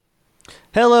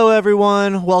Hello,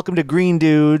 everyone. Welcome to Green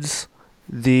Dudes,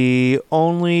 the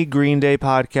only Green Day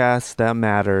podcast that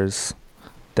matters.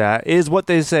 That is what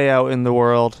they say out in the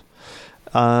world.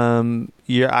 I'm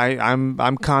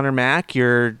Connor Mack.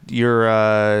 You're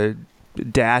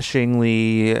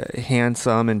dashingly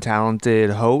handsome and talented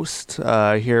host.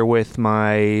 Here with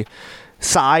my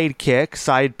side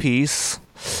piece.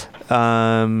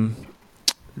 A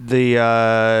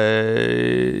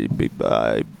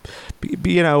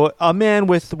man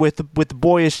with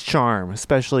boyish charm,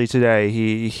 especially today.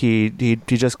 He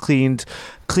just cleaned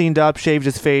up, shaved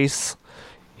his face.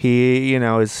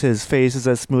 His face is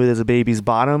as smooth as a baby's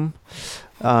bottom.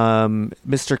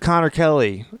 Mr. Connor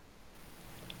Kelly.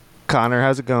 Connor,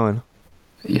 how's it going?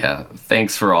 Yeah,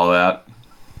 thanks for all that.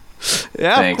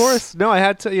 Yeah, Thanks. Of course. No, I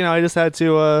had to. I just had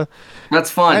to.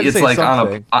 That's fun. It's like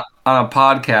something. on a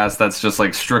podcast that's just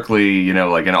like strictly,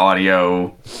 like an audio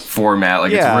format.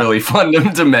 Like Yeah. It's really fun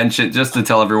to mention, just to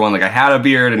tell everyone like I had a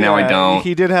beard and now I don't.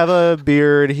 He did have a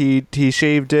beard. He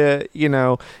shaved it.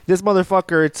 This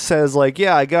motherfucker, it says like,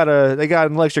 yeah, I got an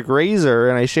electric razor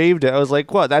and I shaved it. I was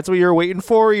like, what? That's what you were waiting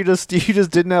for? You just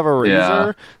didn't have a razor,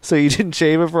 Yeah. so you didn't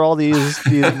shave it for all these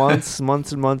months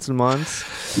and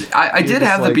months. I did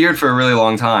have the beard for a really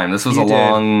long time. This was a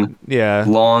long,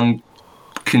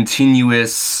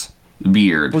 continuous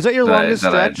beard. Was that your longest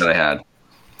stretch? that I had?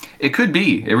 It could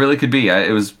be. It really could be. I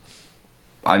don't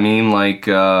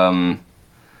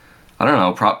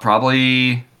know,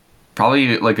 probably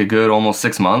like a good almost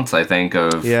 6 months, I think,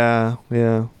 of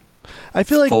I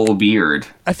feel like full beard.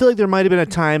 I feel like there might have been a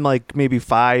time like maybe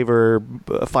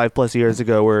 5+ years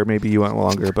ago where maybe you went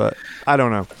longer, but I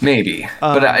don't know. Maybe,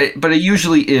 but it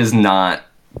usually is not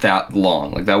that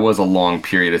long. Like that was a long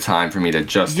period of time for me to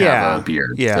just have a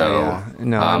beard. No,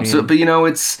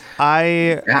 it's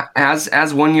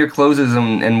as 1 year closes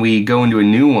and we go into a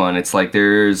new one, it's like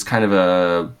there's kind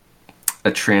of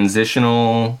a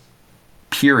transitional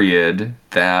period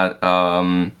that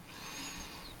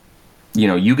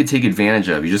you could take advantage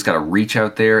of. You just got to reach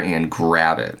out there and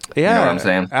grab it. Yeah, you know what I'm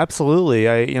saying? Absolutely.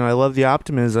 I love the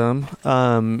optimism.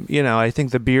 I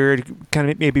think the beard kind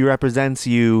of maybe represents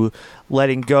you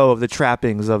letting go of the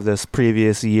trappings of this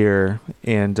previous year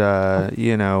and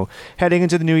heading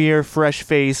into the new year fresh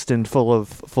faced and full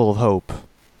of hope.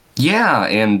 Yeah,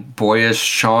 and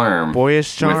boyish charm.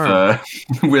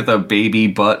 With a baby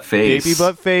butt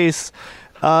face.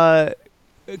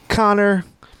 Connor,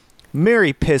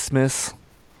 Merry Pissmas.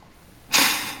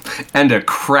 And a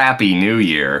crappy New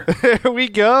Year. There we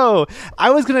go.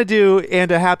 I was going to do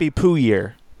and a Happy Poo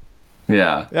Year.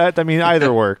 Yeah.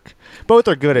 Either work. Both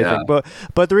are good, I think.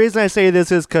 But the reason I say this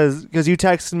is because you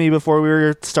texted me before we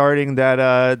were starting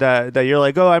that you're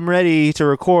like, oh, I'm ready to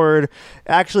record.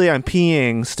 Actually, I'm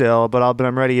peeing still, but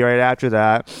I'm ready right after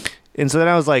that. And so then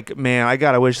I was like, man, I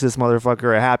gotta wish this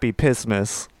motherfucker a happy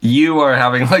Pissmas. You are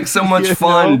having like so much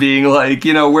fun being like,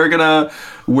 we're gonna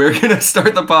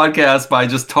start the podcast by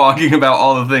just talking about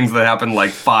all the things that happened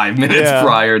like 5 minutes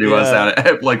prior to us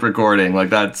at like recording. Like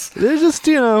that's that's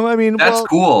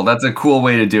cool. That's a cool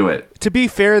way to do it. To be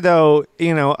fair though,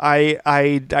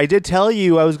 I did tell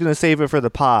you I was gonna save it for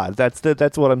the pod.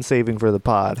 That's what I'm saving for the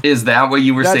pod. Is that what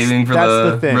you were saving for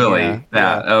the thing? Really?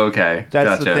 Yeah. Okay.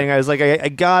 That's gotcha. the thing. I was like, I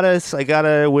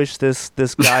gotta wish this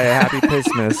guy a happy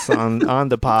Christmas on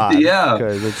the pod. Yeah,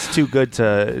 because it's too good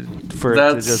to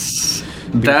just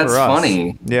be that's for us.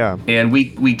 Funny. Yeah, and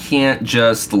we can't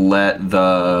just let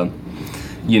the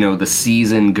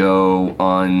season go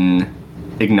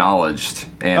unacknowledged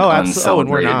and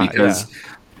uncelebrated because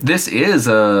this is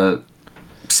a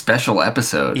special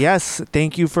episode. Yes,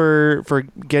 thank you for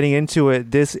getting into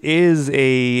it. This is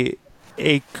a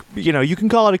you can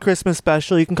call it a Christmas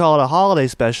special, you can call it a holiday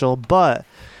special, but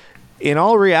in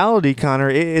all reality, Connor,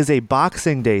 it is a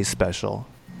Boxing Day special.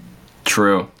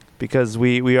 True. Because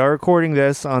we are recording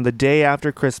this on the day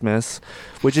after Christmas,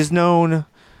 which is known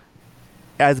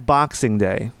as Boxing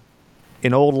Day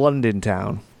in old London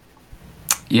town.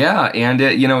 Yeah, and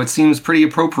it seems pretty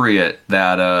appropriate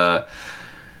that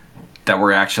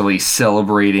we're actually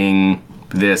celebrating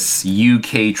this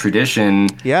UK tradition.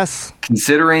 Yes.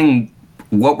 Considering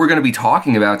what we're going to be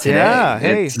talking about today. Yeah,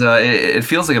 hey. It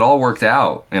feels like it all worked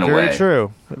out in a way.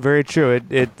 Very true.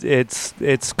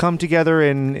 It's come together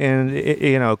in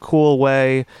a cool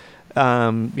way.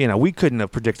 We couldn't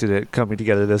have predicted it coming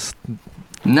together this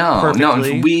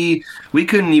perfectly. We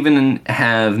couldn't even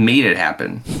have made it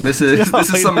happen. This is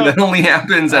something that only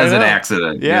happens as an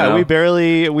accident. Yeah, we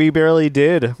barely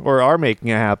did or are making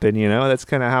it happen. That's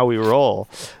kind of how we roll.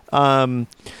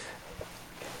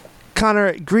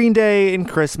 Connor, Green Day and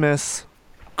Christmas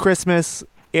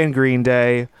and Green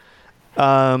Day.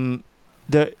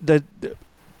 the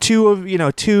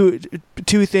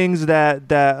two things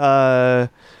that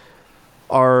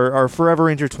are forever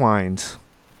intertwined.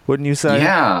 Wouldn't you say?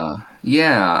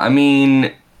 Yeah. I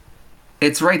mean,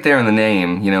 it's right there in the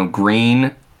name.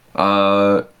 Green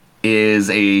is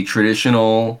a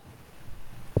traditional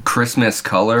Christmas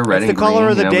color. Red and green. It's the color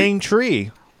of the dang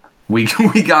tree. We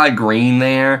got green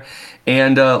there,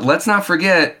 and let's not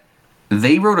forget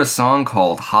they wrote a song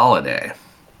called "Holiday."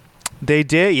 They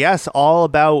did, yes, all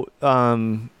about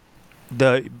the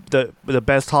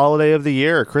best holiday of the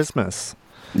year, Christmas.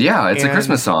 Yeah, it's a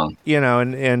Christmas song. Yeah,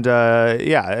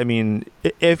 I mean,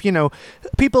 if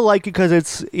people like it because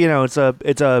it's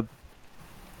a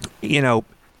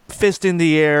fist in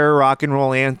the air rock and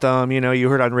roll anthem. You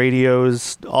heard on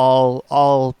radios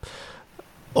all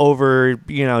over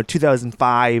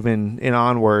 2005 and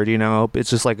onward. It's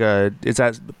just like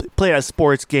played at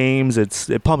sports games.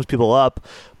 It pumps people up.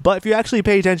 But if you actually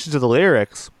pay attention to the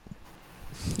lyrics,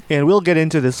 and we'll get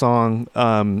into this song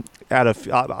on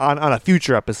a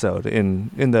future episode in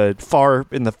the far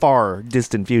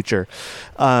distant future.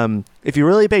 If you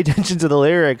really pay attention to the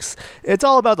lyrics, it's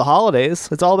all about the holidays.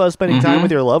 It's all about spending time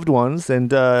with your loved ones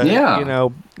and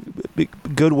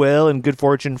goodwill and good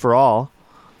fortune for all.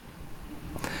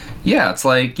 Yeah, it's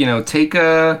like, take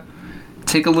a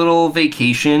little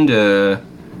vacation to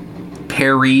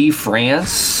Paris,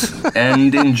 France,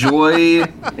 and enjoy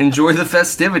the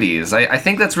festivities. I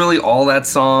think that's really all that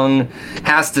song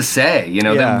has to say.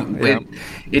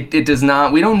 It does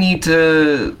not. We don't need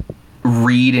to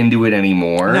read into it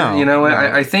anymore. No,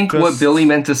 I think what Billy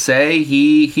meant to say,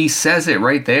 he says it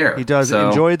right there. He does. So.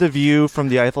 Enjoy the view from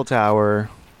the Eiffel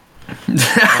Tower.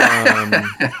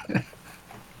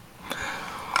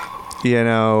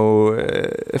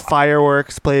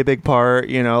 Fireworks play a big part.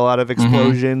 A lot of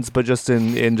explosions, but just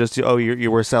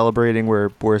you were celebrating.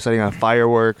 We're setting on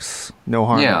fireworks. No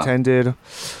harm intended.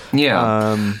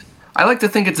 Yeah. I like to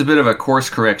think it's a bit of a course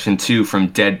correction too from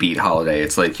Deadbeat Holiday.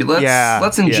 It's like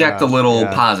let's inject a little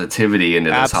positivity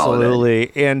into this holiday.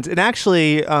 Absolutely, and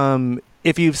actually,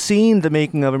 if you've seen The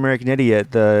Making of American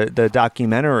Idiot, the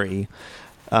documentary,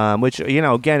 which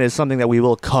again is something that we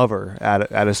will cover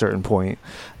at a certain point.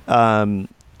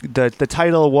 The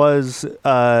title was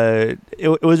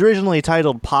it was originally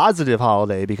titled Positive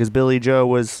Holiday because Billy Joe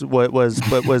was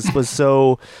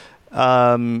so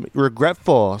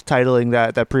regretful titling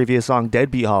that previous song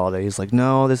Deadbeat Holiday. He's like,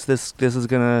 no, this is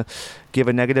gonna give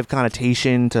a negative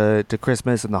connotation to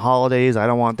Christmas and the holidays. I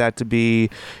don't want that to be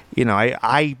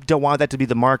I don't want that to be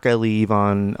the mark I leave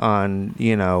on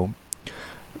the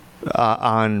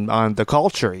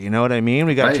culture. You know what I mean?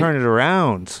 We got to turn it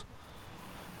around.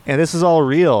 And this is all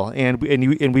real, and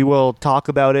we will talk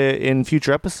about it in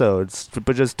future episodes.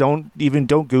 But just don't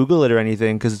Google it or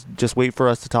anything, because just wait for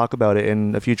us to talk about it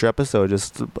in a future episode.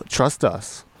 Just trust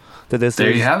us that this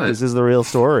is the real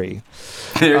story.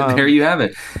 There you have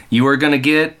it. You are gonna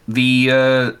get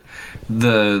the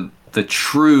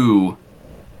true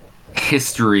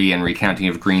history and recounting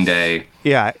of Green Day.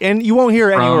 Yeah, and you won't hear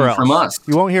it anywhere else. From us.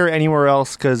 You won't hear it anywhere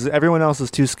else because everyone else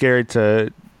is too scared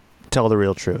to tell the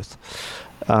real truth.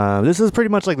 This is pretty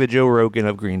much like the Joe Rogan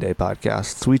of Green Day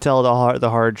podcasts. We tell the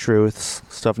hard truths,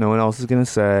 stuff no one else is going to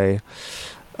say.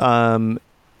 In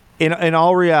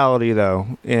all reality, though,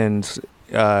 and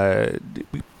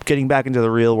getting back into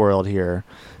the real world here.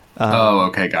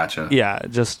 Okay, gotcha. Yeah,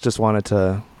 just wanted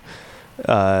to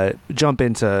jump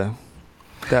into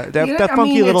that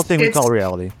funky little thing we call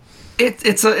reality.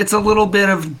 It's a little bit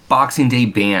of Boxing Day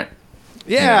bant.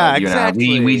 Yeah,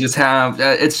 exactly. We just have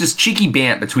it's just cheeky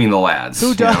bant between the lads.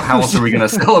 Who does? How else are we going to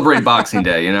celebrate Boxing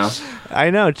Day?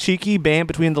 I know, cheeky bant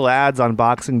between the lads on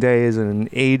Boxing Day is an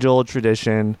age-old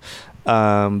tradition,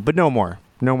 but no more.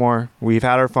 We've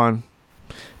had our fun.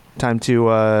 Time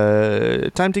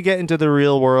to get into the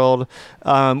real world.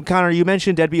 Connor, you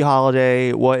mentioned Deadbeat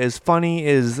Holiday. What is funny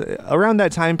is around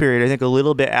that time period, I think a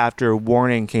little bit after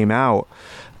Warning came out.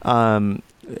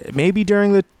 Maybe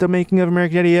during the Making of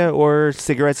American Idiot or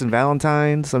Cigarettes and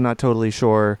Valentines. I'm not totally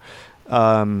sure.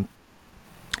 Actually,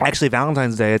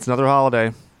 Valentine's Day. It's another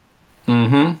holiday.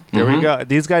 There we go.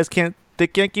 These guys can't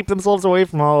keep themselves away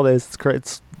from holidays.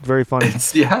 It's very funny.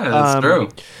 That's true.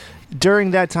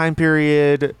 During that time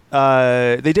period,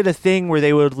 they did a thing where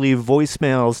they would leave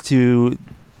voicemails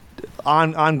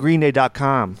on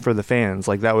greenday.com for the fans.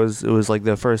 It was like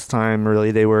the first time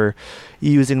really they were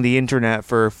using the internet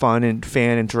for fun and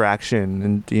fan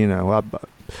interaction, and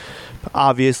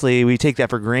obviously we take that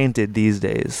for granted these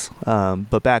days,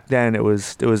 but back then it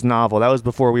was novel. That was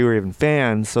before we were even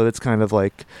fans, so it's kind of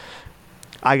like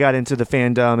I got into the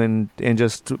fandom and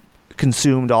just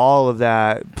consumed all of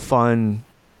that fun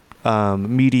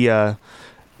media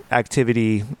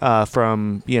activity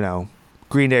from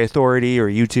Green Day Authority or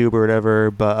YouTube or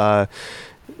whatever, but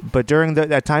during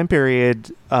that time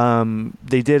period,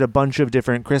 they did a bunch of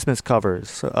different Christmas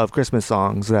covers of Christmas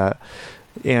songs that,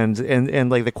 and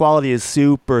like the quality is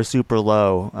super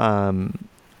low.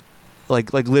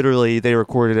 Like literally they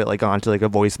recorded it like onto like a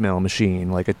voicemail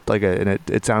machine, and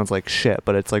it sounds like shit,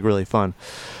 but it's like really fun.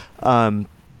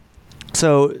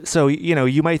 So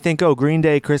you might think, oh, Green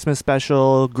Day Christmas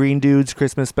special, Green Dudes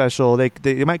Christmas special,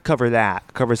 they might cover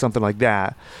something like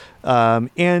that, and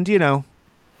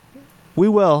we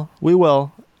will.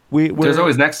 There's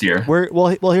always next year.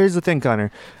 Well, here's the thing,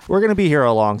 Connor. We're gonna be here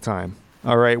a long time.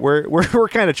 All right, we're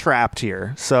kind of trapped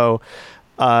here, so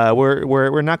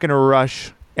we're not gonna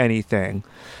rush anything.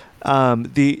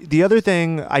 The other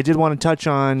thing I did want to touch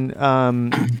on,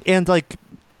 and like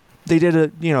they did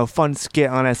a fun skit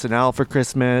on SNL for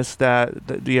Christmas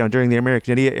that during the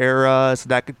American Idiot era, so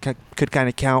that could kind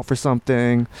of count for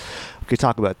something. We could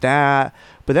talk about that.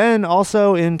 But then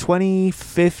also in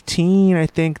 2015, I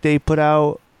think they put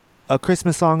out a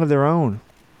Christmas song of their own,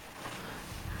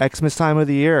 Xmas Time of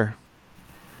the Year.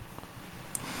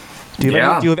 Do you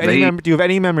have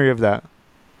any memory of that?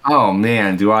 Oh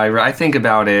man, do I? I think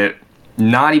about it.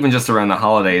 Not even just around the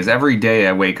holidays. Every day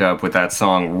I wake up with that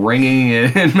song ringing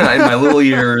in my little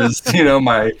ears.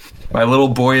 My little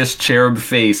boyish cherub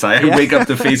face. I wake up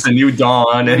to face a new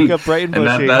dawn, and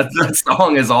that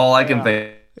song is all I can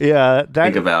think. Yeah,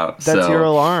 think about. That's your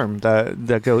alarm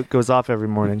that goes off every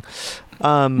morning.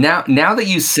 Now that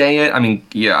you say it, I mean,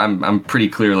 yeah, I'm pretty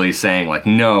clearly saying like,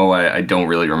 no, I don't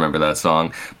really remember that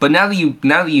song. But now that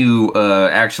you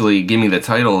actually give me the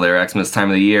title there, Xmas Time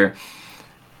of the Year,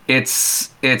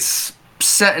 it's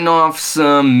setting off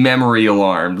some memory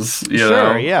alarms. You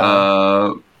know?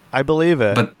 Yeah. I believe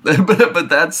it. But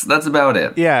that's about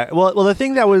it. Yeah. Well, the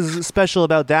thing that was special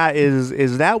about that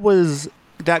is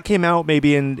that came out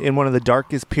maybe in one of the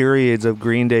darkest periods of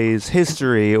Green Day's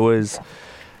history. It was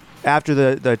after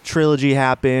the trilogy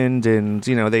happened, and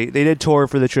they did tour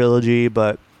for the trilogy,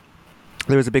 but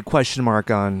there was a big question mark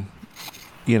on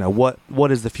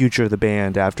what is the future of the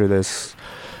band after this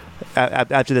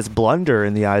blunder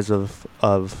in the eyes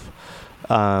of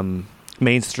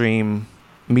mainstream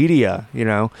media,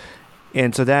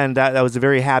 and so then that was a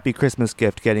very happy Christmas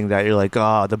gift, getting that. You're like,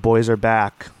 oh, the boys are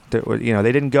back. They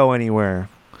didn't go anywhere.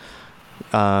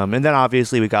 And then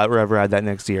obviously we got Rev Rad that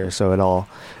next year, so it all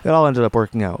ended up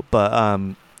working out.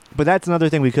 But that's another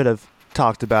thing we could have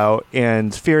talked about,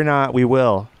 and fear not, we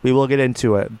will get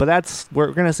into it. But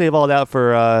we're gonna save all that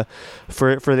for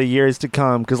the years to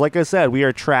come, because like I said, we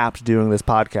are trapped doing this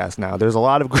podcast now. There's a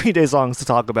lot of Green Day songs to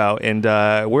talk about, and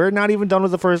we're not even done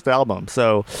with the first album,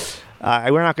 so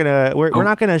we're not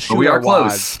gonna shoot our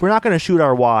wads. We're not gonna shoot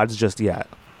our wads just yet.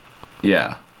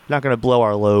 Yeah. Not going to blow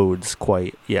our loads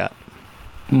quite yet.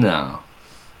 No.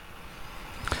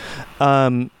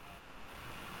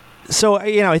 So,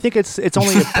 I think it's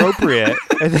only appropriate.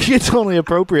 I think it's only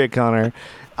appropriate, Connor.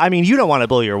 I mean, you don't want to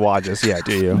blow your wad just yet,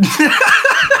 do you? No.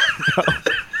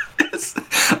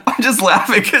 I'm just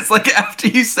laughing because, like, after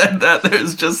you said that,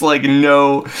 there's just, like,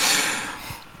 no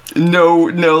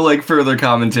like further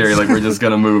commentary. Like, we're just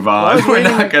gonna move on. I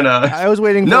was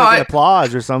waiting for an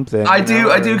applause or something. I do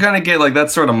kind of get like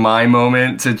that's sort of my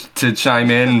moment to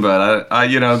chime in, but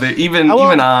there's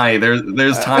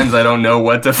times I don't know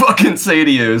what to fucking say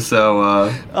to you.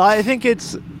 So I think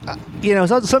it's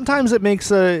sometimes it makes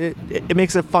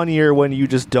it funnier when you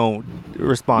just don't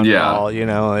respond at all.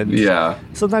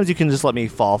 And sometimes you can just let me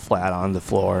fall flat on the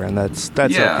floor, and that's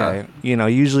okay.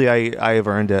 Usually I have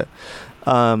earned it.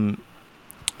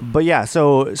 But yeah,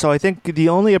 so I think the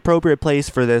only appropriate place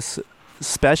for this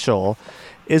special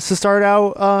is to start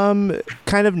out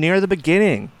kind of near the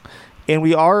beginning, and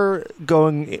we are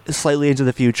going slightly into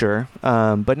the future,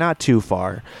 but not too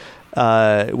far.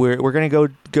 We're gonna go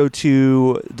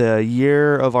to the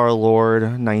year of our Lord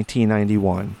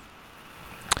 1991.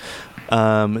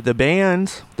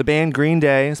 The band Green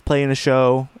Day is playing a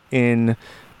show in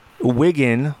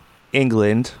Wigan,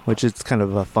 England, which is kind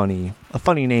of a funny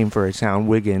name for a town,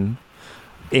 Wigan,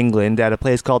 England, at a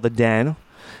place called the Den,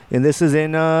 and this is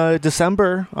in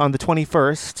December on the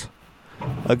 21st,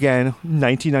 again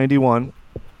 1991.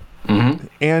 Mm-hmm.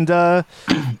 And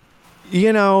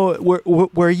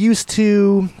we're used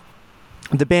to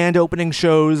the band opening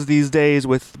shows these days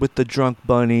with the Drunk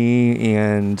Bunny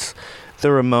and the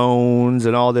Ramones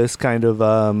and all this kind of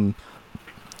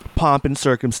pomp and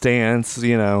circumstance,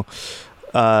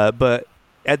 but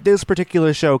at this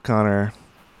particular show, Connor,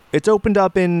 it's opened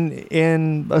up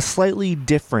in a slightly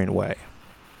different way.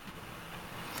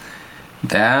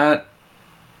 That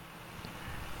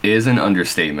is an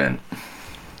understatement.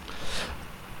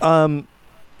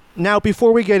 Now,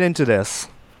 before we get into this,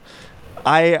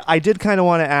 I did kind of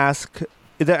want to ask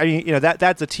that, you know,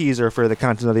 that's a teaser for the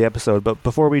content of the episode. But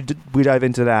before we dive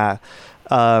into that,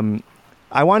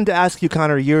 I wanted to ask you,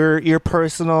 Connor, your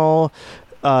personal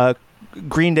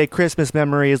Green Day Christmas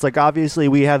memories. Like, obviously,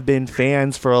 we have been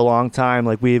fans for a long time.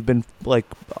 Like, we've been like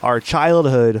our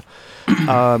childhood.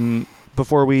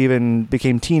 Before we even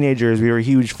became teenagers, we were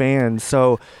huge fans.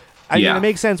 So, I mean, it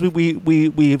makes sense.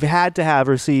 We've had to have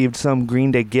received some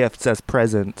Green Day gifts as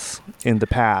presents in the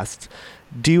past.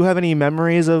 Do you have any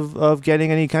memories of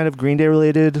getting any kind of Green Day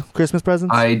related Christmas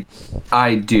presents?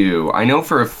 I do. I know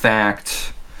for a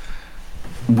fact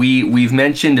we've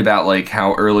mentioned about like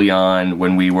how early on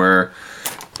when we were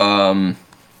getting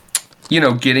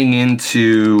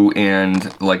into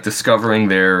and like discovering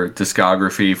their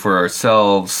discography for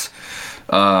ourselves,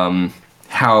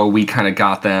 how we kind of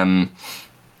got them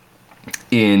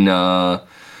in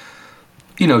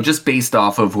just based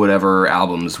off of whatever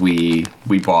albums we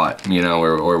bought,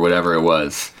 or whatever it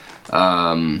was.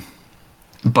 But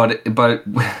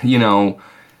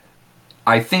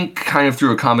I think kind of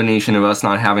through a combination of us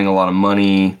not having a lot of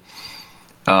money,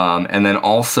 and then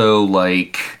also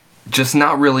like just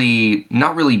not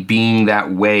really being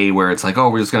that way where it's like, oh,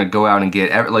 we're just gonna go out and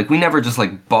get like, we never just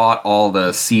like bought all the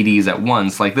CDs at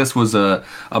once. Like, this was a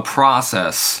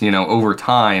process, over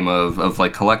time of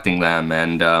like collecting them,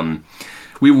 and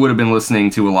we would have been listening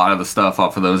to a lot of the stuff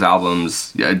off of those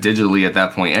albums digitally at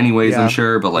that point anyways, I'm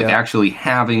sure, but like actually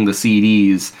having the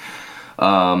CDs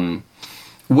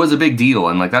was a big deal.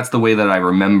 And like, that's the way that I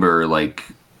remember like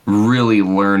really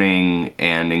learning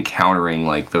and encountering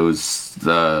like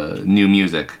the new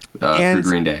music through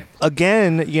Green Day.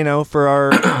 Again, for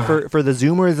our for the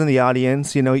Zoomers in the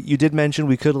audience, you did mention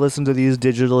we could listen to these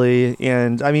digitally,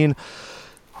 and I mean,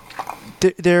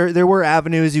 there were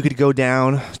avenues you could go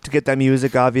down to get that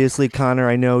music. Obviously, Connor,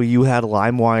 I know you had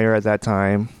LimeWire at that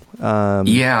time. My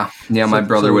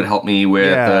brother would help me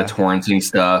with torrenting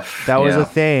stuff. That was a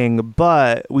thing,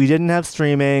 but we didn't have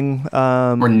streaming.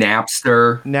 Or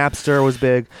Napster. Napster was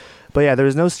big. But yeah, there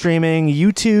was no streaming.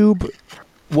 YouTube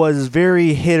was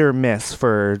very hit or miss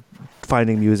for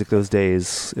finding music those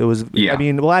days. It was, I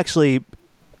mean, well, actually,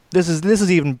 this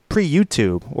is even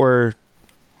pre-YouTube, or...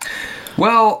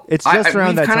 Well, it's just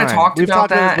around that time. We've kind of talked about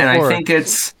that, and I think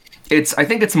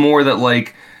it's more that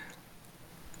like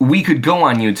we could go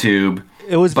on YouTube,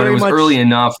 but it was early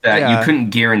enough that you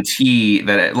couldn't guarantee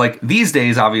that like these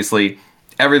days, obviously,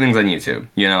 everything's on YouTube.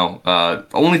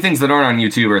 Only things that aren't on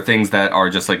YouTube are things that are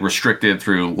just like restricted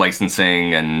through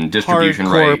licensing and distribution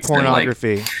rights.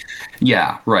 Pornography. And, like,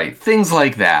 yeah, right. Things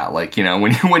like that. Like,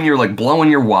 when you're like blowing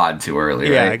your wad too early,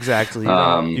 right? Yeah, exactly.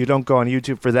 You don't go on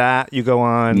YouTube for that. You go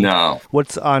on... No.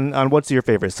 What's your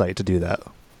favorite site to do that?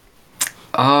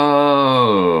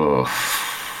 Oh...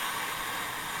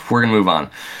 We're going to move on.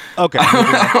 Okay.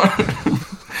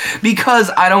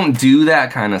 Because I don't do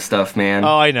that kind of stuff, man.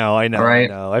 Oh, I know. Right?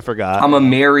 I know. I forgot. I'm a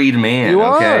married man. You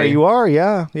are,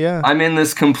 yeah. I'm in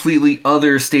this completely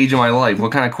other stage of my life.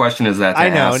 What kind of question is that to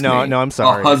ask me? No, I'm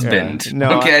sorry. A husband. Yeah.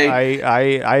 No, okay.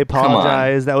 I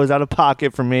apologize. That was out of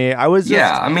pocket for me. I was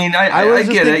just... I mean, I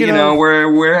get it.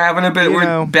 We're having a bit...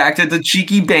 We're back to the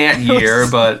cheeky bant here,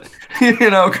 but...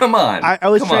 come on. I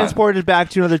was transported back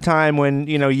to another time when,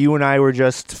 you and I were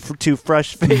just two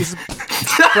fresh-faced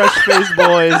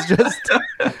boys, just,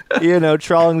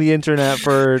 trawling the internet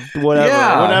for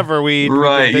whatever we...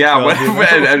 Right,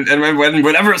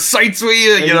 whatever sites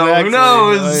we, exactly. Who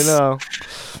knows? I know.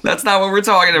 That's not what we're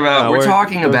talking about. We're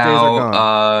talking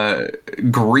about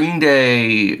Green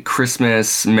Day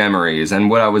Christmas memories. And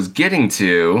what I was getting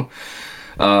to...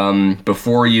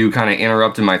 before you kind of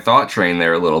interrupted my thought train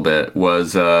there a little bit,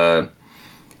 was I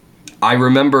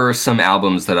remember some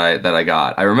albums that I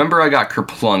got. I remember I got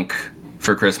Kerplunk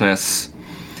for Christmas.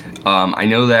 I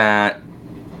know that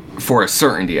for a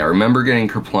certainty. I remember getting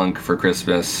Kerplunk for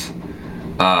Christmas.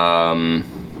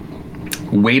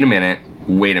 Wait a minute.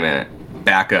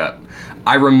 Back up.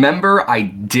 I remember I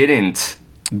didn't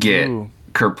get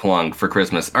Kerplunk for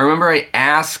Christmas. I remember I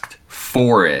asked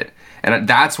for it. And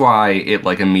that's why it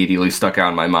like immediately stuck out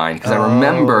in my mind, because I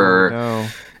remember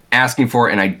asking for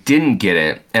it and I didn't get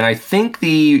it. And I think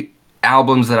the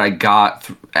albums that I got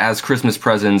as Christmas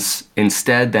presents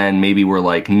instead then maybe were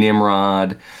like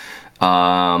Nimrod,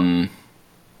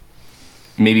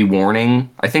 maybe Warning.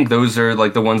 I think those are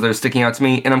like the ones that are sticking out to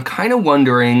me. And I'm kind of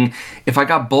wondering if I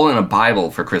got Bullet in a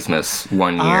Bible for Christmas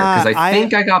one year, because I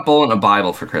think I got Bullet in a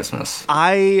Bible for Christmas.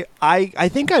 I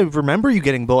think I remember you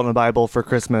getting Bullet in a Bible for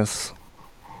Christmas.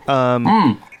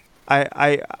 I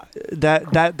I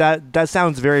that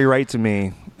sounds very right to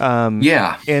me.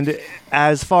 Yeah. And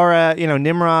as far as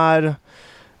Nimrod,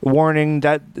 Warning,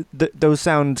 those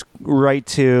sound right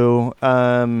too.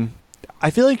 I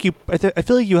feel like you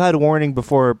had Warning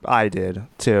before I did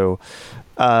too.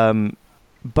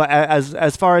 But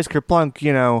as far as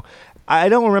Kerplunk, I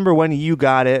don't remember when you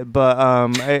got it,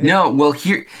 but no. Well,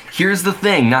 here's the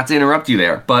thing. Not to interrupt you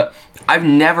there, but I've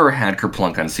never had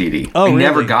Kerplunk on CD. Oh, really? I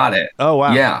never got it. Oh,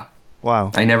 wow. Yeah.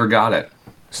 Wow. I never got it.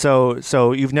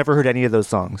 So you've never heard any of those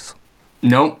songs?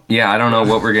 Nope. Yeah, I don't know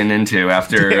what we're getting into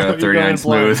after 39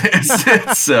 Smooth.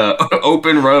 It's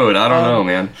open road. I don't know,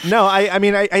 man. No, I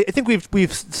mean I think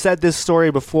we've said this story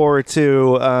before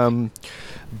too,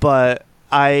 but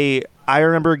I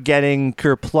remember getting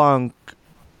Kerplunk.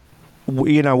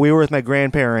 We were with my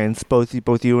grandparents, both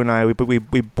you and I. We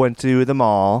went to the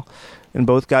mall, and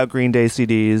both got Green Day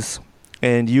CDs.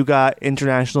 And you got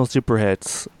International Super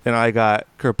Hits, and I got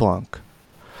Kerplunk.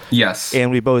 Yes.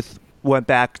 And we both went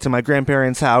back to my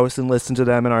grandparents' house and listened to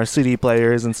them in our CD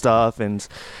players and stuff.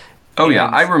 Yeah,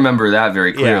 I remember that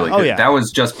very clearly. Yeah. Oh, yeah. That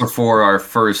was just before our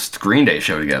first Green Day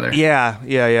show together.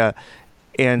 Yeah.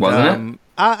 And wasn't it?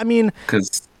 I mean,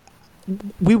 because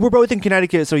we were both in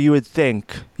Connecticut, so you would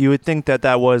think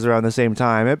that was around the same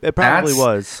time. It probably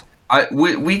was.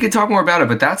 We could talk more about it,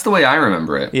 but that's the way I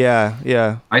remember it.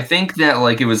 Yeah. I think that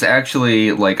it was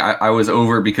actually I was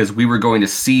over because we were going to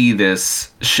see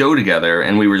this show together,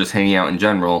 and we were just hanging out in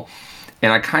general.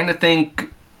 And I kind of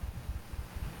think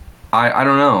I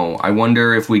don't know. I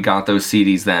wonder if we got those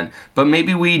CDs then, but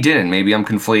maybe we didn't. Maybe I'm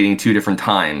conflating two different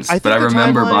times. But I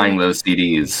remember buying those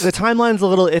CDs. The timeline's a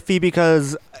little iffy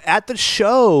because at the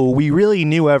show we really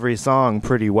knew every song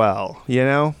pretty well.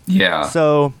 Yeah.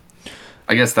 So.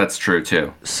 I guess that's true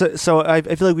too. So I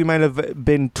feel like we might have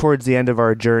been towards the end of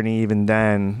our journey even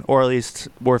then, or at least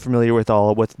we're familiar with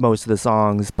most of the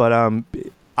songs. But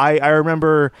I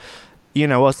remember,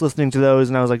 us listening to those,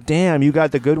 and I was like, "Damn, you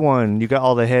got the good one. You got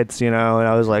all the hits," And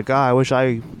I was like, I wish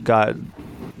I got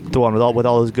the one with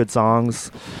all those good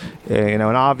songs. And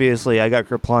obviously I got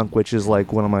Kerplunk, which is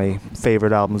one of my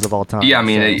favorite albums of all time. Yeah, I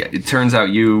mean, it turns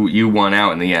out you won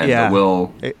out in the end. Yeah, but we'll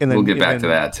get back to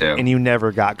that too. And you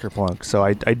never got Kerplunk, so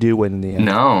I do win in the end.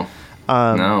 No,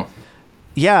 no.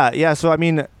 Yeah. So I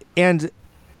mean, and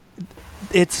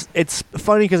it's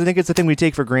funny because I think it's the thing we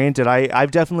take for granted.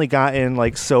 I've definitely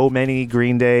gotten so many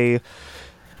Green Day,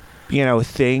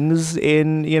 things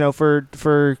in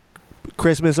for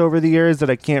Christmas over the years that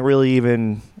I can't really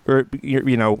even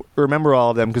remember all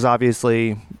of them, because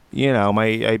obviously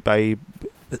my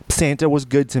Santa was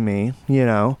good to me.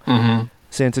 Mm-hmm.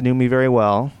 Santa knew me very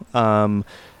well. I've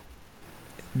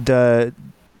got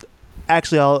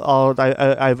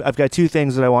two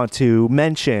things that I want to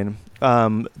mention.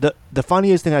 The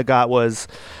funniest thing I got was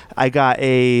I got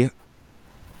I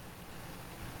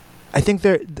think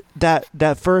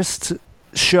that first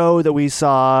show that we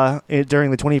saw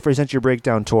during the 21st Century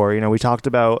Breakdown tour. We talked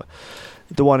about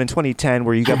the one in 2010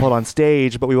 where you got pulled on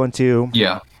stage, but we went to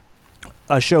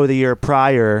a show the year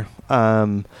prior,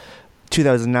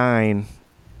 2009,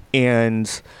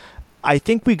 and I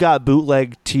think we got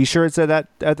bootleg T-shirts at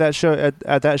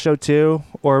that show too,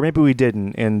 or maybe we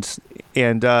didn't. And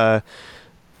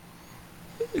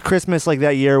Christmas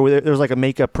that year, there was a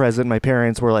makeup present. My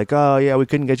parents were like, "Oh yeah, we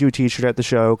couldn't get you a T-shirt at the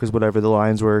show because whatever, the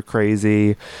lines were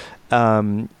crazy."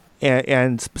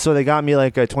 And so they got me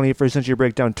a 21st Century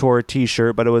Breakdown tour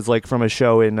T-shirt, but it was from a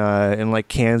show in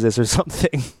Kansas or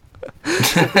something.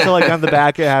 So on the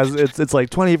back it's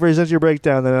 21st Century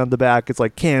Breakdown, then on the back it's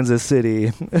Kansas City,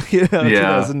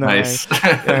 2009. Nice.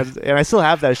 and I still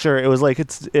have that shirt. It was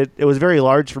it was very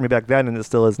large for me back then, and it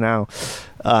still is now.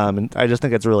 And I just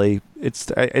think it's really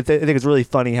I think it's really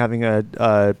funny having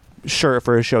a shirt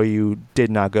for a show you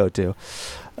did not go to.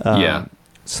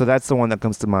 So that's the one that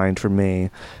comes to mind for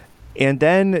me. And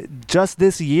then just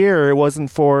this year, it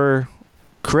wasn't for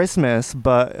Christmas,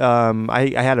 but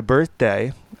I had a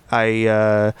birthday.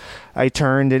 I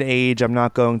turned an age I'm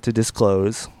not going to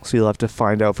disclose, so you'll have to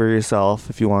find out for yourself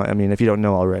if you want. I mean, if you don't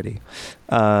know already.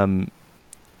 And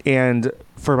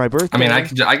for my birthday, I mean,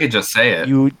 I could just say it.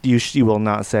 You will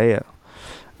not say it.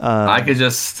 I could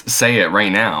just say it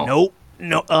right now. Nope.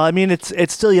 No, I mean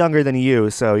it's still younger than you,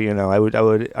 so I would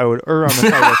err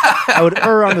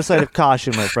on the side of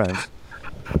caution, my friends.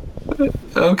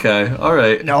 Okay, all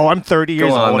right. No, I'm 30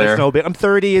 years old. It's no big. I'm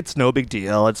 30. It's no big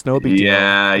deal. It's no big deal.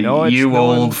 Yeah, you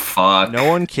old fuck. No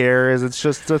one cares. It's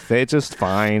just a thing. It's just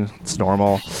fine. It's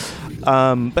normal.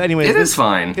 But anyway, it is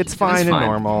fine. It's fine and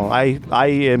normal. I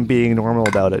am being normal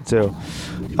about it too.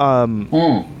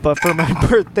 But for my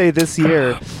birthday this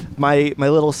year, my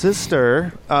little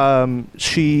sister, my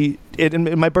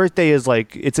birthday is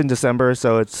like, it's in December,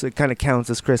 so it kind of counts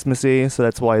as Christmassy, so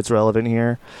that's why it's relevant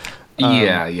here.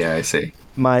 Yeah, I see.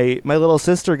 My little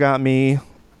sister got me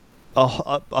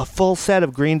a full set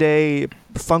of Green Day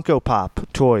Funko Pop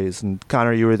toys, and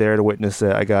Connor, you were there to witness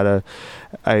it. I got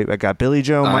Billy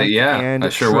Joe, Mike, and I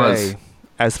sure Trey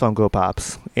as Funko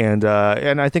Pops, and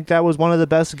I think that was one of the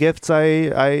best gifts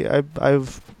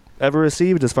I've ever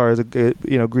received as far as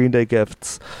Green Day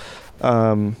gifts.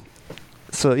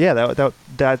 So yeah,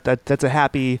 that's a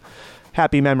happy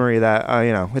memory that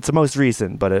it's the most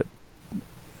recent, but it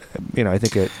I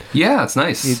think it. Yeah, it's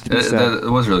nice.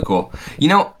 It was really cool.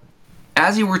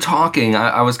 As you were talking,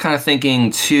 I was kind of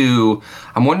thinking too,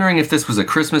 I'm wondering if this was a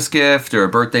Christmas gift or a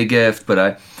birthday gift,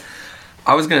 but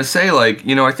I was going to say, like,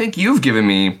 I think you've given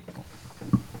me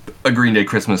a Green Day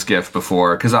Christmas gift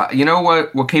before, because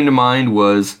what came to mind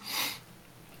was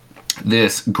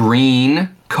this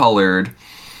green colored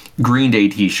Green Day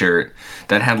t-shirt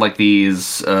that had like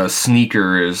these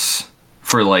sneakers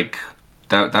for like,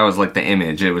 that was like the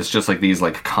image. It was just like these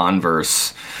like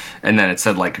Converse, and then it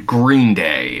said like Green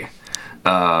Day.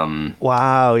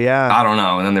 Wow, yeah. I don't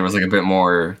know. And then there was like a bit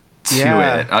more to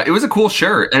it. It was a cool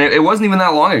shirt, and it wasn't even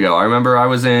that long ago. I remember I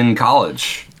was in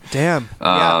college. Damn.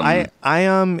 I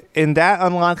and that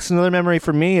unlocks another memory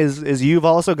for me is you've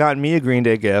also gotten me a Green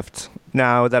Day gift.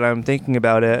 Now that I'm thinking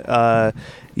about it,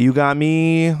 you got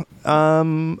me,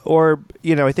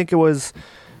 I think it was,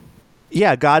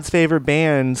 God's Favorite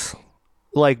Bands,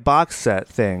 like box set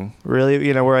thing,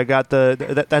 really, where I got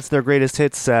that's their greatest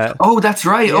hits set. Oh, that's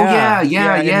right.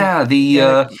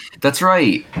 That's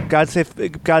right. God's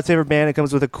Favorite Band. It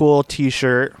comes with a cool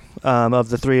T-shirt of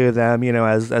the three of them,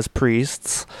 as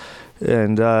priests,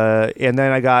 and then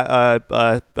I got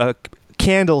a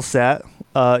candle set.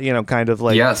 Kind of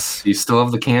like, yes, you still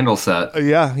have the candle set.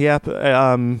 That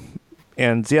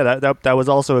was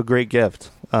also a great gift.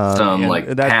 Some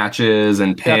patches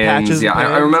and pins. Patches and pins,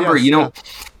 I remember. Yes,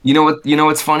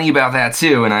 what's funny about that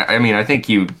too, and I mean I think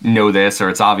you know this, or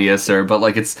it's obvious, but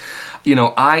like it's,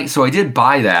 I did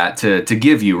buy that to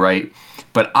give you, right?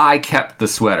 But I kept the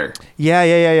sweater.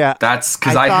 Yeah. That's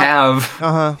because I have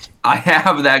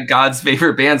that God's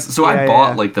Favorite Bands. So I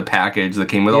bought like the package that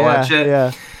came with all that shit.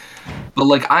 Yeah. But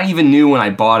like I even knew when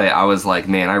I bought it, I was like,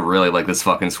 man, I really like this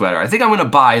fucking sweater. I think I'm gonna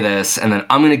buy this, and then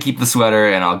I'm gonna keep the sweater,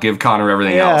 and I'll give Connor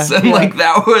everything else. And like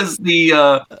that was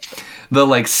the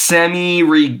like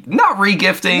not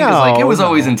re-gifting, because like it was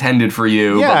always intended for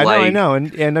you. Yeah, but, like, I know.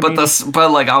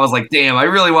 But like I was like, damn, I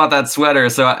really want that sweater.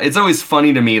 So it's always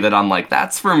funny to me that I'm like,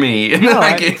 that's for me, and then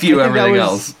I gave you everything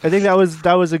else. I think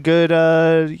that was a good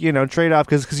trade-off,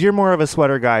 because you're more of a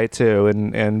sweater guy too,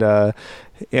 and that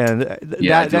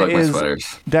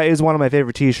is one of my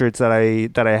favorite T-shirts that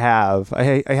I have.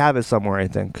 I have it somewhere, I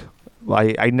think.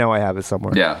 I know I have it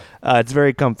somewhere. Yeah, it's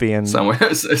very comfy and somewhere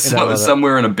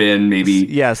in a bin, maybe.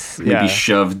 Yes, maybe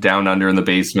shoved down under in the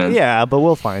basement. Yeah, but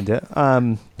we'll find it.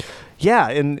 And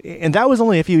that was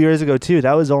only a few years ago too.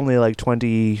 That was only like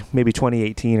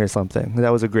 2018 or something.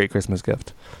 That was a great Christmas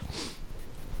gift.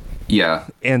 Yeah,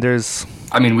 and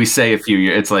we say a few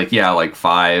years. It's like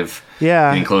 5.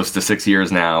 Yeah, getting close to 6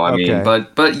 years now. I mean,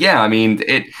 but yeah, I mean,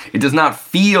 it does not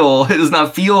feel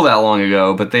that long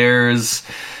ago. But there's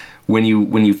when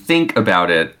you think about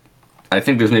it, I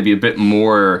think there's maybe a bit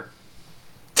more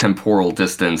temporal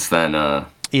distance than than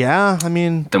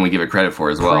we give it credit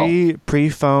for as well.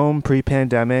 Pre-foam,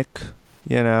 pre-pandemic,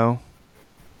 Mm-hmm.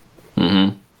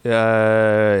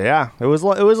 It was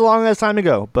a long ass time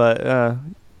ago, but.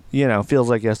 Feels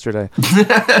like yesterday.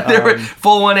 They were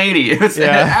full 180. It was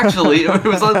actually it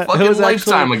was a fucking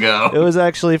lifetime ago. It was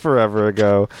actually forever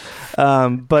ago.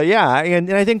 But yeah,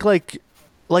 and I think like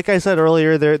I said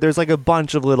earlier, there's like a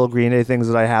bunch of little Green Day things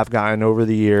that I have gotten over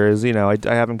the years. I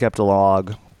haven't kept a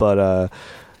log, but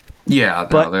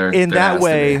in that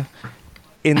way.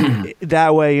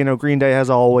 Green Day has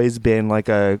always been like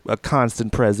a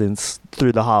constant presence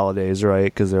through the holidays,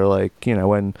 right? Because they're like,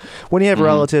 when you have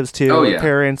relatives too,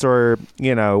 parents or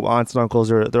aunts and uncles,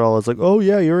 they're always like, oh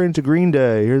yeah, you're into Green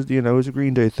Day. Here's it's a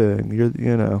Green Day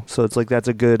thing. So it's like that's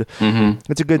a good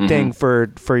thing for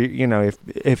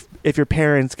if your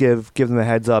parents give them the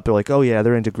heads up, they're like, oh yeah,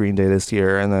 they're into Green Day this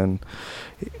year, and they're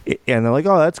like,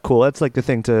 oh, that's cool. That's like the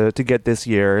thing to get this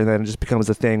year, and then it just becomes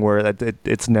a thing where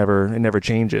it never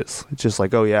changes. It's just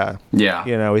like, oh yeah,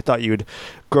 we thought you'd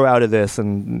grow out of this,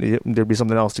 and there'd be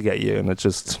something else to get you, and it's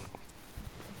just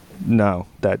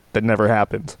that never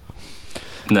happened.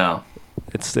 No.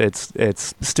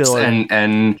 It's still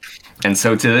and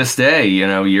so to this day, you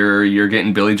know, you're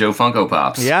getting Billy Joe Funko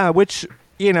Pops. Yeah, which,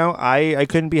 you know, I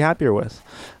couldn't be happier with.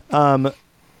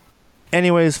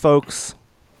 Anyways, folks,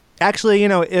 actually, you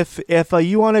know, if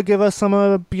you want to give us some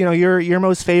of, you know, your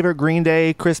most favorite Green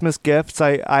Day Christmas gifts,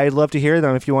 I'd love to hear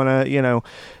them. If you want to, you know,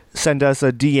 send us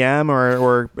a DM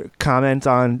or comment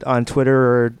on Twitter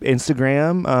or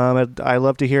Instagram. I'd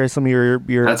love to hear some of your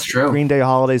That's true. Green Day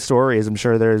holiday stories. I'm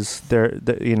sure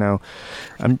you know,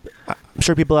 I'm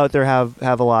sure people out there have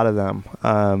a lot of them.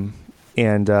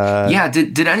 Yeah,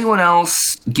 did anyone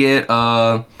else get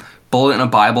a bullet in a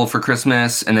Bible for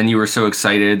Christmas, and then you were so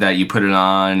excited that you put it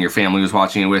on, and your family was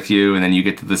watching it with you, and then you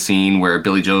get to the scene where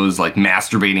Billy Joe's like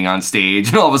masturbating on stage,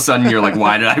 and all of a sudden you're like,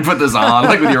 why did I put this on,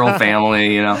 like, with your whole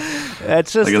family, you know?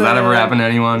 It's just, like, has that ever happened to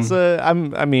anyone?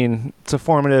 I mean, it's a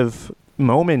formative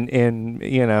moment in,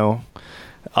 you know,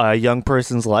 a young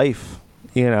person's life,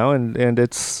 you know, and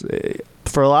it's,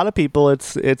 for a lot of people,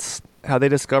 it's how they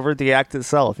discovered the act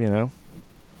itself, you know?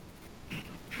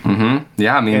 Mm-hmm.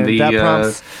 Yeah, I mean,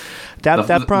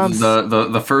 that prompts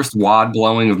the first wad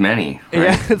blowing of many.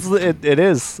 Right? Yeah, it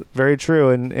is very true,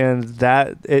 and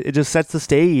that it just sets the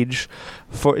stage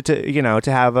to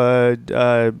have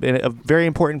a very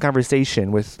important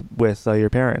conversation with your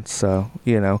parents. So,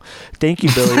 you know, thank you,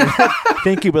 Billy.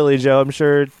 Thank you, Billy Joe. I'm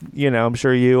sure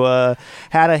you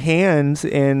had a hand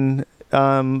in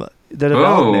the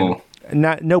development. Oh.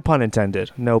 No pun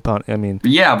intended. No pun. I mean.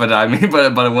 Yeah, but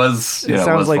it was. It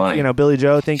sounds like funny. You know, Billy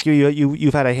Joe. Thank you.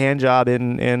 You've had a hand job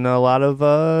in a lot of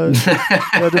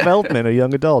development of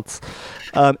young adults.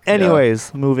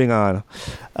 Anyways, moving on.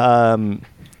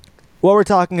 What we're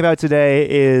talking about today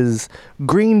is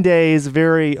Green Day's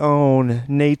very own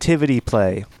Nativity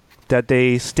play that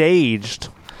they staged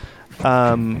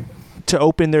to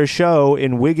open their show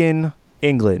in Wigan,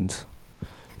 England.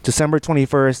 December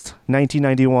 21st,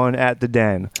 1991 at the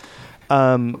Den.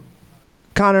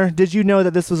 Connor, did you know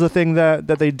that this was a thing that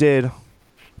they did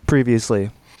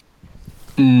previously?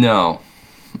 No,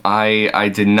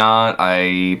 I did not.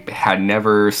 I had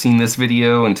never seen this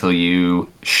video until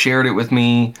you shared it with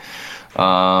me.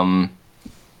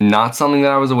 Not something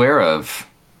that I was aware of.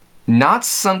 Not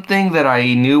something that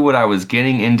I knew what I was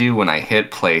getting into when I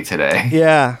hit play today.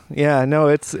 Yeah. No,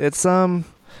 it's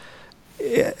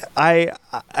I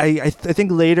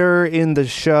think later in the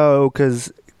show,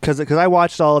 because I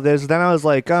watched all of this, then I was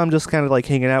like, I'm just kind of like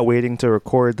hanging out waiting to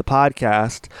record the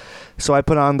podcast. So I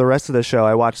put on the rest of the show.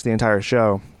 I watched the entire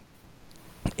show.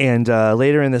 And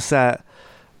later in the set,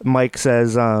 Mike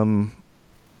says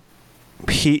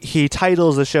he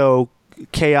titles the show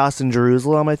Chaos in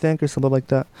Jerusalem, I think, or something like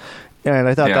that. And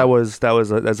I thought that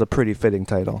was a pretty fitting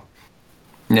title.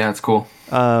 Yeah, it's cool.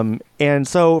 And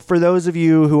so for those of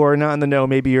you who are not in the know,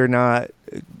 maybe you're not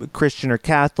Christian or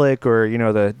Catholic, or, you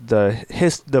know,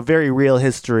 the very real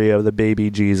history of the baby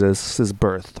Jesus'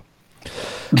 birth.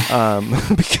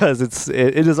 Because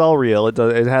it is all real.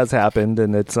 It has happened,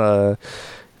 and it's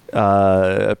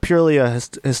purely a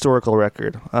historical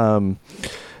record.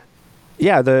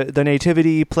 Yeah, the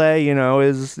Nativity play, you know,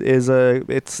 it's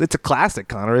a classic,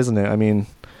 Connor, isn't it? I mean,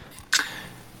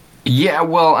 yeah,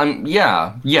 well,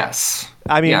 yes.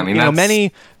 I mean, you know,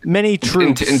 many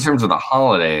troops in terms of the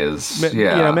holidays.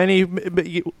 Yeah, you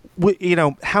know, you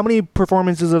know, how many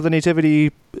performances of the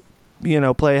Nativity, you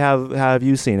know, play have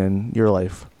you seen in your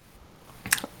life?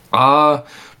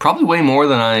 Probably way more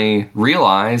than I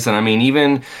realize. And I mean,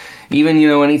 even you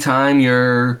know, anytime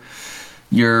you're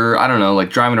I don't know, like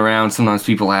driving around, sometimes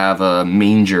people have a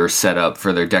manger set up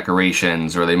for their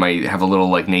decorations, or they might have a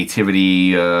little like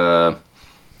nativity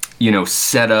you know,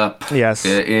 set up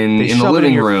in the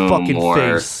living room, fucking or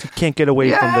face. You can't get away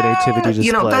from the nativity display.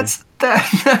 You know,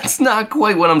 that's not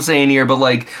quite what I'm saying here, but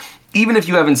like, even if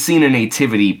you haven't seen a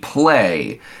nativity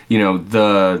play, you know,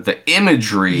 the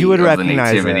imagery you would of recognize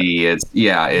the nativity, it. It's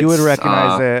you would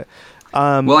recognize it.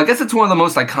 Well, I guess it's one of the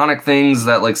most iconic things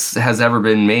that like has ever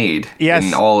been made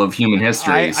in all of human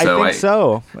history. I think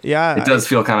so. Yeah, it does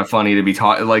feel kind of funny to be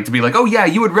like, oh yeah,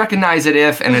 you would recognize it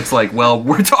if, and it's like, well,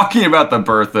 we're talking about the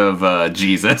birth of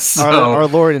Jesus, so. our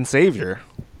Lord and Savior.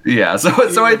 Yeah, so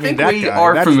I think we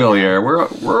are familiar.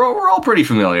 We're all pretty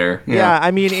familiar. Yeah,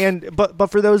 I mean,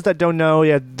 but for those that don't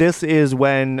know, this is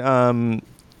when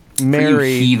Mary, for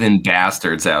you heathen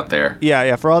bastards out there.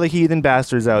 Yeah, for all the heathen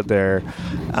bastards out there,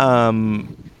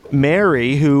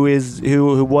 Mary, who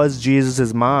was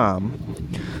Jesus' mom,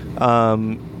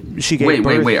 she gave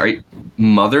birth. Wait, are you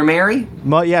Mother Mary?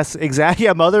 Yes, exactly.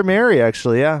 Yeah, Mother Mary,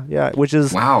 actually. Yeah. Which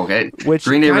is wow. Which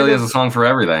Green Day really has a song for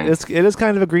everything. It is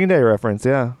kind of a Green Day reference.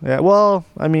 Yeah. Well,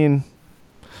 I mean,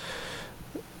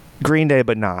 Green Day,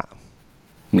 but not.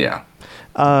 Yeah.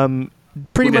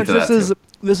 Pretty much this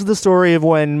is the story of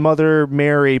when Mother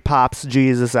Mary pops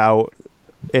Jesus out.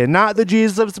 And not the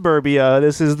Jesus of suburbia.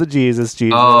 This is the Jesus.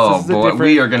 Oh, boy.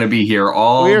 We are going to be here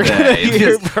all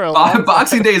day.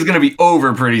 Boxing Day is going to be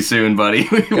over pretty soon, buddy.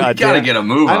 We got to get a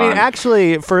move on. I mean,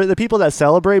 actually, for the people that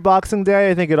celebrate Boxing Day,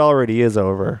 I think it already is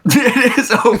over. It is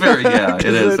over. Yeah, it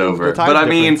is over. But I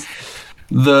mean,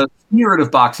 the spirit of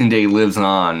Boxing Day lives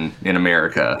on in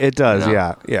America. It does,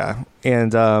 yeah.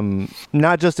 And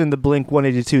not just in the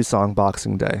Blink-182 song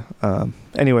Boxing Day.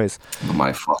 Anyways, oh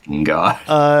my fucking god.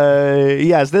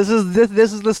 Yes, this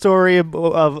is the story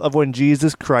of when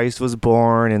Jesus Christ was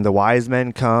born, and the wise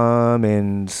men come,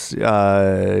 and just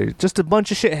a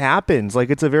bunch of shit happens. Like,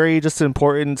 it's a very just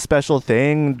important special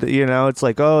thing. You know, it's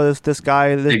like, oh, this guy,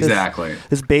 exactly.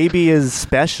 This baby is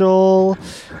special.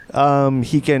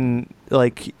 He can.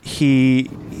 Like the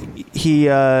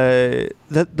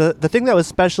thing that was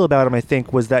special about him, I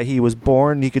think, was that he was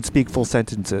born. He could speak full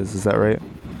sentences. Is that right?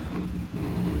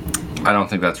 I don't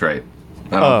think that's right.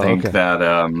 I don't think that.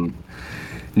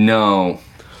 No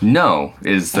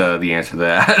is the answer to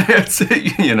that. It's,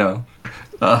 you know.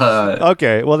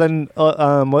 Okay. Well then,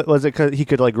 what was it? 'Cause he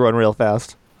could like run real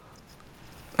fast.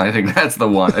 I think that's the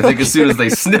one. I think as soon as they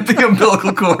snip the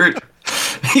umbilical cord,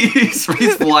 he's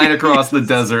flying across the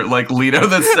desert like Leto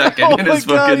the Second in his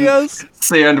fucking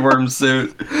sandworm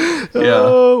suit. Yeah.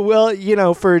 Oh, well, you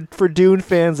know, for Dune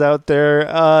fans out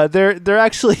there, there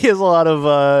actually is a lot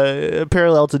of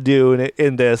parallel to Dune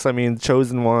in this. I mean,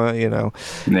 Chosen One, you know.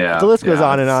 Yeah. The list goes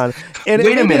on and on. And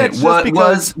wait a minute. What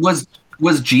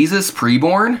was Jesus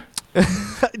preborn?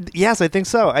 Yes, I think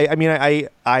so. I mean,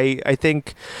 I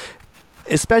think.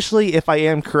 Especially if I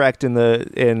am correct in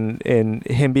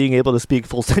him being able to speak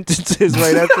full sentences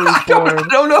right after he's born. I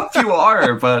don't know if you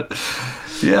are, but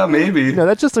yeah, maybe. No,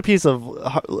 that's just a piece of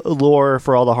lore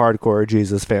for all the hardcore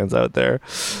Jesus fans out there.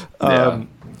 Yeah.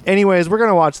 Anyways, we're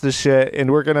gonna watch this shit and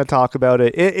we're gonna talk about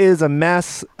it. It is a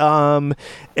mess.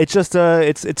 It's just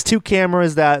it's two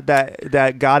cameras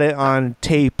that got it on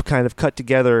tape, kind of cut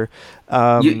together.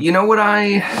 You know what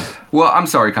Well, I'm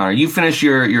sorry, Connor. You finish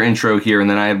your intro here, and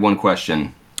then I had one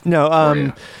question.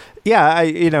 No. Yeah.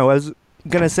 I was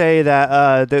gonna say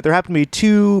that there happened to be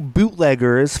two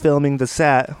bootleggers filming the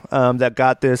set that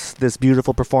got this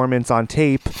beautiful performance on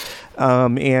tape.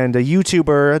 And a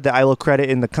YouTuber that I will credit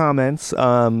in the comments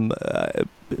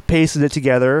pasted it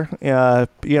together,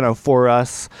 for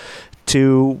us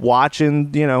to watch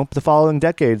in, the following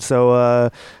decade. So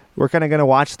we're kind of going to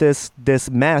watch this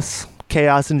mess,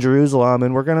 Chaos in Jerusalem,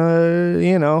 and we're going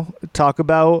to, talk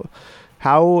about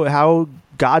how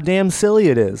goddamn silly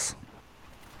it is.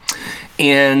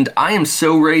 And I am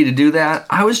so ready to do that.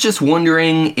 I was just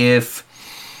wondering if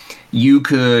you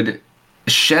could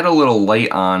shed a little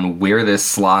light on where this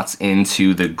slots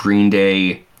into the Green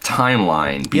Day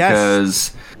timeline,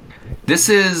 because this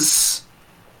is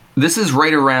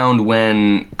right around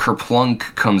when Kerplunk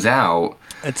comes out.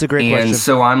 It's a great question. And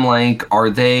so I'm like, are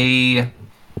they?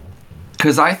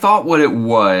 Because I thought what it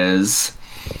was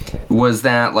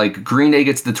that like Green Day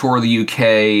gets the tour of the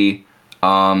UK,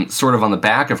 sort of on the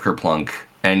back of Kerplunk,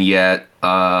 and yet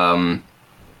at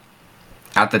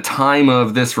the time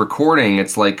of this recording,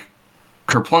 it's like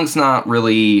Kerplunk's not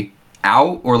really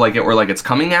out, or it's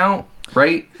coming out,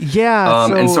 right? Yeah.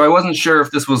 And so I wasn't sure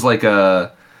if this was like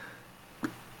I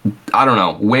don't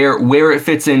know where it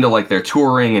fits into like their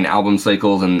touring and album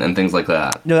cycles and things like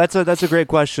that. No, that's a great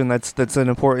question. That's an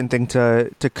important thing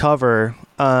to cover.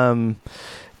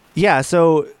 Yeah.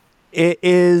 So it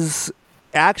is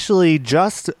actually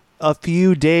just a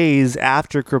few days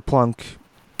after Kerplunk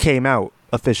came out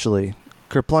officially.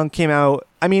 Kerplunk came out.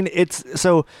 I mean,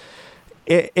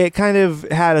 It kind of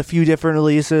had a few different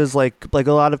releases, like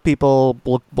a lot of people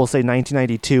will say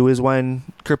 1992 is when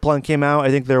Kerplunk came out.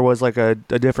 I think there was like a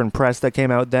different press that came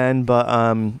out then, but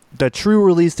the true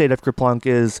release date of Kerplunk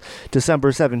is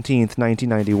December 17th,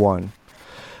 1991.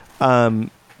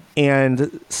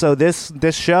 And so this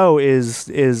show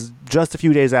is just a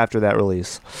few days after that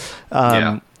release.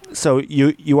 So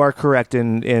you are correct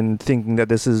in thinking that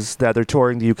that they're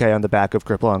touring the UK on the back of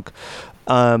Kerplunk.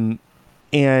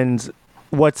 And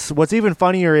what's even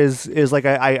funnier is like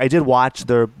I did watch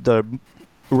the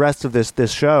rest of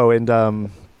this show, and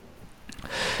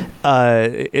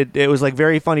it was like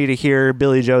very funny to hear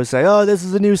Billy Joe say, "Oh, this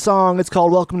is a new song. It's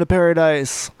called Welcome to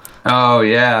Paradise." Oh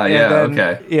yeah,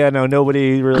 okay. Yeah, no,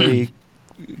 nobody really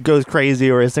goes crazy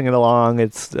or is singing along.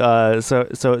 It's so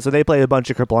they play a bunch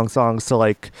of Kerplunk songs to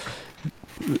like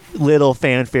little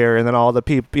fanfare, and then all the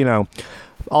people,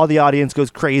 all the audience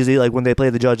goes crazy. Like when they play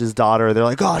The Judge's Daughter, they're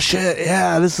like, "Oh shit,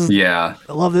 yeah, this is I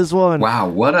love this one." Wow,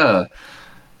 what a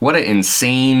what an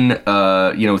insane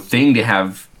thing to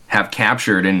have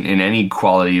captured in any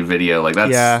quality video. Like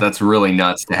that's really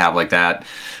nuts to have like that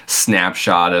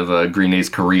snapshot of Green Day's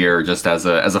career just as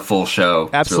a full show.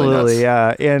 Absolutely,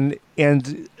 really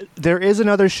and there is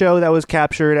another show that was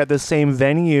captured at the same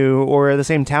venue or the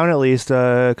same town at least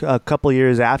a couple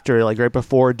years after, like right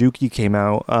before Dookie came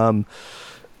out. And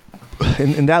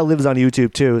that lives on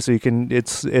YouTube too, so you can.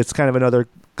 It's kind of another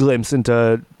glimpse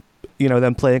into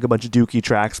them playing a bunch of Dookie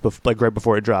tracks like right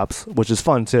before it drops, which is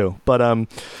fun too. But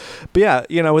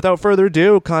yeah, without further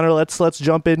ado, Connor, let's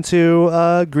jump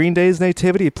into Green Day's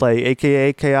Nativity play,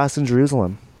 aka Chaos in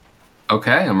Jerusalem.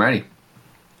 Okay, I'm ready.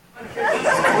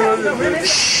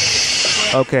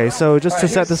 Okay, so just to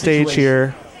set the stage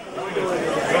here,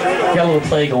 got a little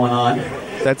play going on.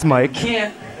 That's Mike.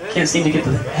 Can't seem to get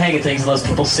the hang of things unless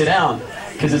people sit down,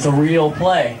 because it's a real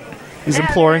play. He's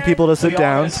imploring people to sit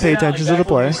down, to pay attention to the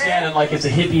play. Standing like it's a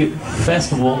hippie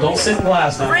festival. Don't sit in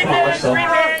class now. Come on, let's go.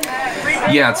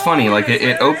 Yeah, it's funny. Like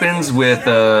it opens with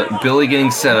Billy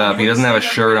getting set up. He doesn't have a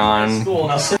shirt on. He's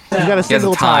got a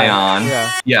single tie on.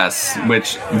 Yeah. Yes,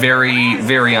 which very,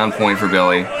 very on point for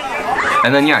Billy.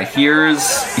 And then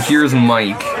here's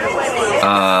Mike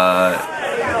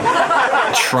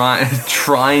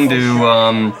trying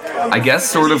to I guess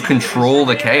sort of control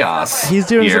the chaos. He's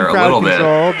doing some crowd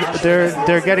control.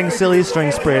 They're getting silly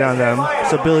string sprayed on them.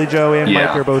 So Billy Joe and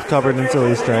Mike are both covered in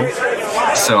silly string.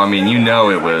 So I mean,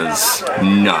 it was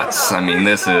nuts. I mean,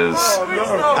 this is.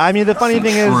 I mean, the funny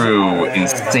thing is, true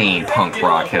insane punk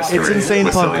rock history. It's insane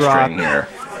punk rock. Here.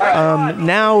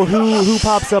 Now who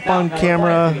pops up on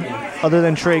camera other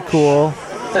than Trey Cool?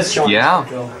 Yeah,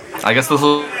 I guess this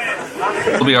will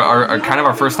be our kind of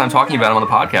our first time talking about him on the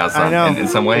podcast. I know. In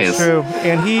some ways. It's true,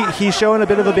 and he's showing a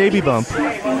bit of a baby bump.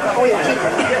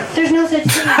 There's no such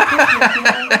thing.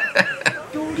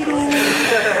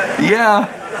 Yeah.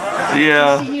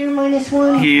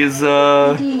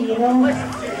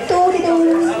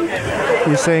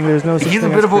 He's saying there's no such thing. He's a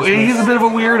bit of a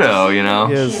weirdo,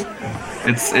 He is.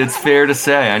 It's fair to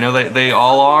say. I know that they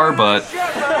all are, but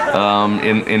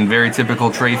in very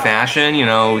typical Trey fashion,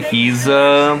 he's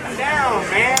a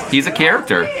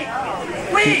character.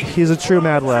 He's a true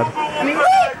Mad Lab. Oh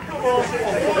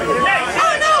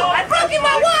no! I'm broken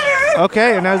my water!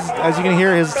 Okay, and as you can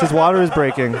hear, his water is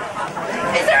breaking.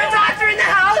 Is there a doctor in the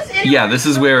house? Yeah, this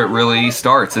is where it really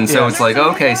starts, and so it's like,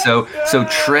 okay, so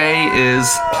Trey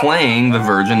is playing the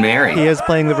Virgin Mary. He is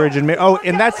playing the Virgin Mary. Oh,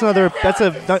 and that's a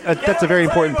very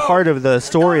important part of the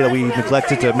story that we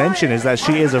neglected to mention, is that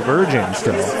she is a virgin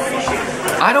still.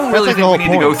 I don't really think we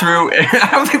need to go through. I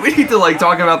don't think we need to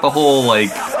talk about the whole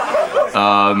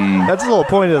That's the whole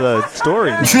point of the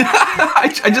story.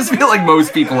 I just feel like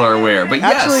most people are aware, but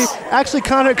actually,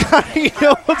 Connor, you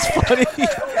know what's funny?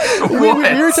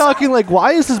 We were talking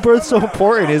why is his birth so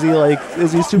important? Is he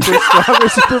super strong or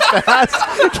super fast?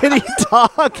 Can he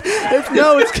talk? It's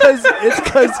because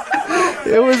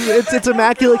it's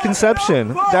immaculate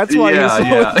conception. That's why he's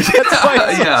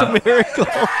such a miracle.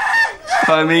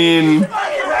 I mean,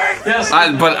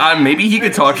 maybe he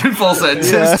could talk in full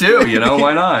sentences too.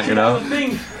 Why not?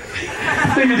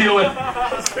 Thing to deal with.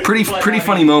 Pretty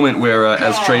funny moment where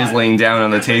as Trey's laying down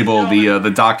on the table,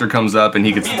 the doctor comes up and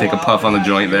he gets to take a puff on the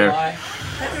joint there.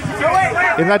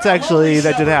 And that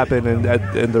did happen in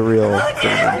the real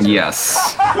thing.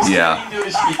 Yes. Yeah.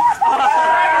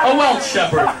 A Welsh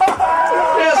Shepherd.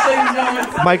 Yes, ladies and gentlemen.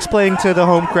 Mike's playing to the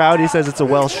home crowd. He says it's a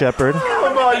Welsh Shepherd.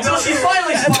 Until she's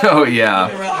finally. Oh yeah.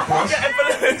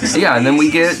 Yeah, and then we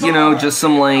get just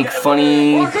some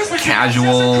funny,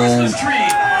 casual,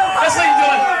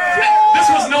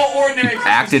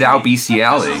 acted out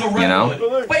bestiality.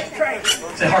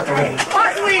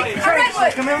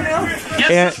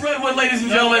 Yes, redwood, ladies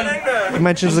and gentlemen. He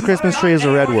mentions the Christmas tree is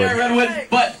a redwood.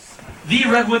 But the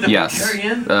redwood that we carry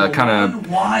in, kind of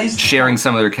sharing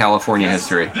some of their California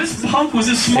history. This punk was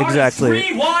as smart as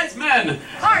 3 wise men.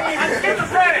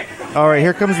 All right,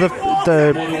 here comes the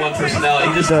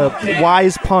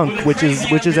wise punk, which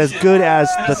is as good as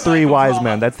the 3 wise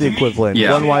men. That's the equivalent.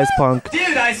 Yeah. 1 wise punk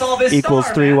equals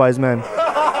 3 wise men.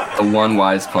 The 1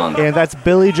 wise punk. And that's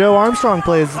Billy Joe Armstrong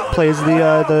plays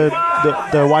the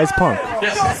wise punk.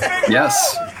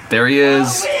 Yes. There he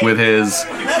is with his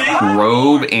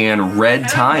robe and red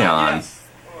tie on.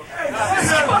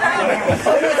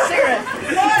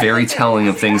 Very telling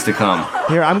of things to come.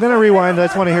 Here, I'm going to rewind. I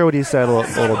just want to hear what he said a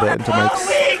little bit into Mike's.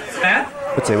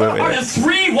 Let's see, wait.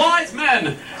 3 wise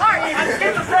men. I'm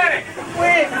schizophrenic.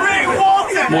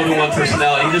 More than one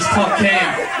personality. This punk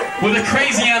came with a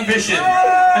crazy ambition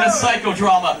and a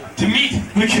psychodrama to meet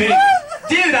the king.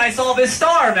 Dude, I saw this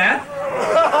star, man.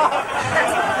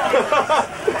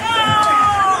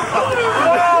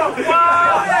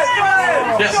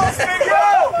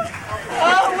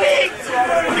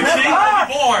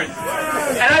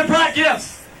 yard, and I brought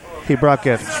gifts. He brought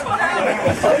gifts,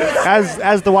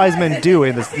 as the wise men do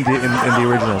in the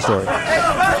original story.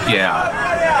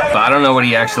 Yeah, but I don't know what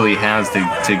he actually has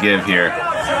to give here.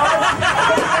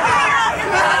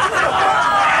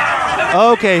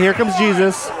 Okay, here comes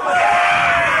Jesus.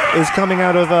 Is coming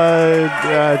out of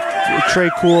Trey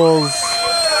Cool's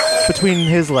between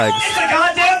his legs. He's a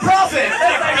goddamn prophet.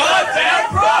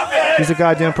 He's a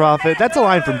goddamn prophet. That's a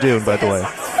line from Dune, by the way.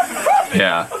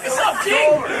 Yeah.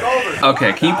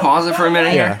 Okay, can you pause it for a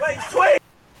minute here?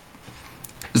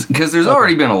 Because there's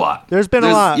already been a lot. There's been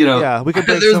a lot. Yeah, we could.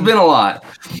 There's been a lot.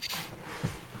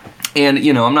 And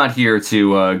I'm not here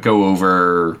to go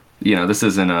over. This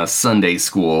isn't a Sunday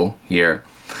school here,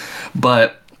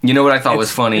 but. You know what I thought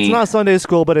was funny? It's not Sunday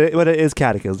school, but it is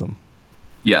catechism.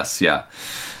 Yes, yeah.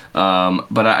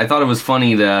 But I thought it was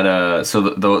funny that so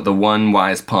the one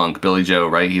wise punk, Billy Joe,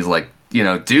 right? He's like,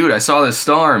 dude, I saw this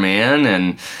star, man,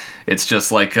 and it's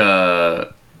just like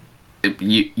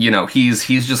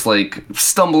he's just like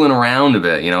stumbling around a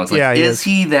bit. It's like, is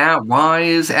he that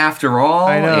wise after all?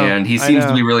 I know, and he seems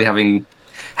to be really having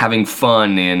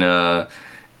fun in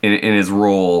his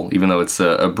role, even though it's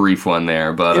a brief one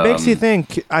there, but it makes you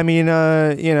think. I mean,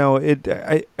 I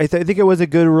think it was a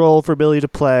good role for Billy to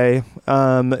play.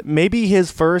 Maybe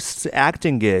his first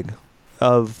acting gig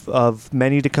of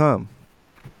many to come.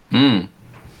 I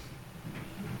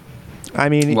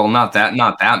mean, well, not that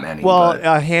many. Well, but.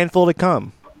 A handful to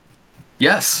come.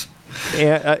 Yes.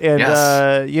 And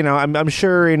yes. I'm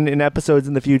sure in episodes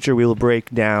in the future we will break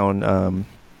down.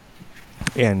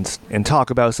 And talk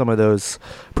about some of those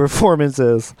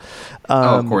performances.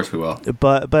 Of course we will.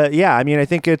 But yeah, I mean, I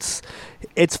think it's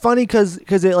funny because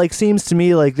it like seems to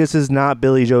me like this is not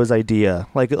Billy Joe's idea.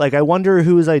 Like I wonder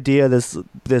whose idea this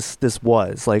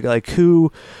was. Like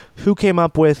who came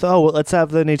up with let's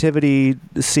have the nativity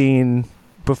scene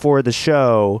before the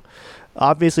show.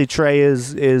 Obviously Trey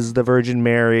is the Virgin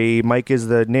Mary. Mike is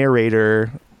the narrator.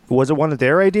 Was it one of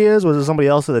their ideas? Was it somebody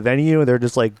else at the venue and they're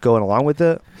just like going along with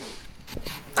it?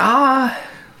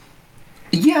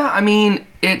 Yeah, I mean,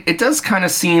 it does kind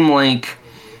of seem like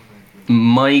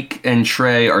Mike and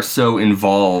Trey are so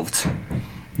involved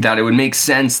that it would make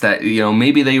sense that,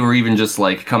 maybe they were even just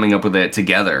like coming up with it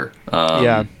together.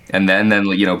 Yeah. And then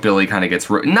Billy kind of gets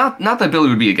not that Billy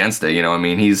would be against it, I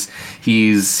mean, he's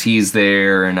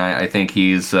there, and I think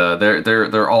he's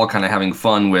they're all kind of having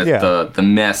fun with the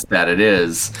mess that it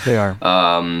is. They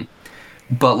are.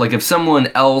 But like if someone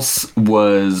else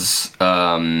was,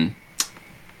 the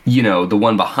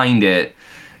one behind it,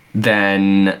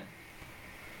 then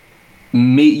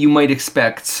you might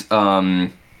expect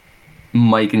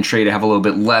Mike and Trey to have a little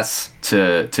bit less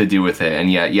to do with it, and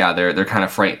yet they're kind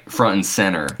of front and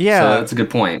center. Yeah, so that's a good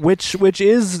point. Which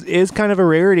is kind of a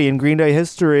rarity in Green Day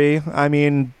history. I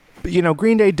mean,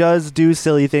 Green Day does do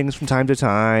silly things from time to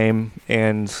time,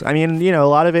 and I mean, a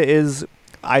lot of it is.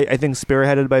 I think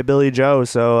spearheaded by Billy Joe.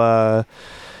 So,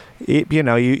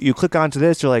 you click onto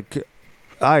this, you're like,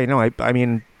 I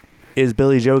mean, is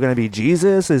Billy Joe going to be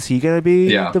Jesus? Is he going to be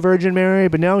the Virgin Mary?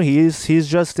 But no, he's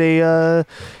just a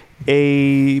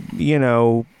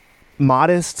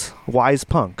modest, wise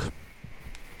punk.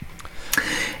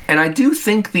 And I do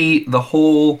think the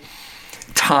whole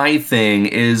tie thing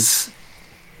is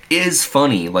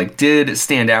funny, like did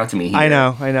stand out to me here. I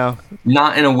know.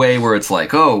 Not in a way where it's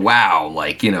like, oh wow,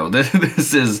 like,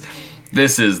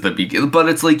 this is the beginning, but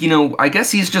it's like, I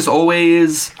guess he's just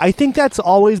always. I think that's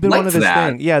always been one of his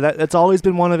things. Yeah, that's always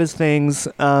been one of his things.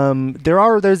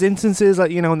 There's instances like,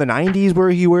 in the 90s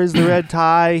where he wears the red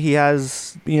tie. He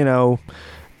has, I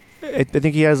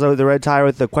think he has the red tie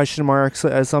with the question marks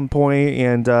at some point,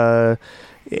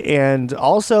 and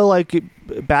also like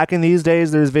back in these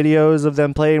days there's videos of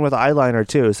them playing with eyeliner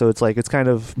too, so it's like it's kind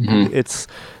of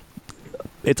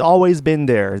it's always been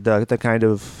there, the kind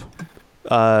of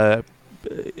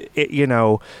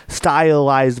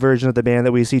stylized version of the band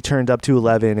that we see turned up to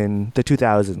 11 in the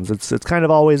 2000s. It's kind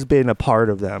of always been a part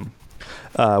of them,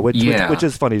 which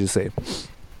is funny to see.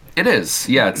 It is,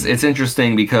 yeah. It's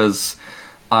interesting because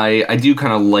I do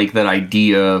kind of like that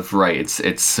idea of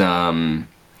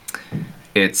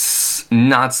it's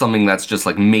not something that's just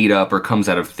like made up or comes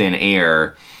out of thin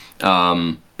air,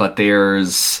 but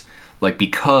there's like,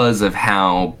 because of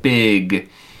how big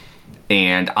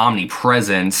and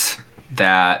omnipresent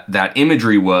that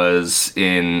imagery was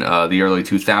in the early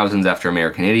 2000s after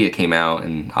American Idiot came out,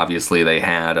 and obviously they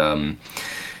had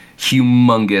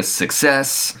humongous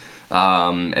success,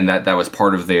 and that was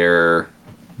part of their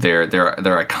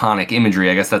iconic imagery.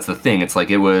 I guess that's the thing. It's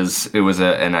like it was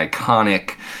an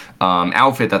iconic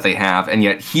outfit that they have, and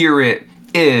yet here it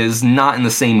is, not in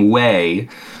the same way,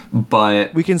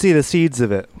 but we can see the seeds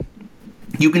of it.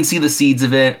 You can see the seeds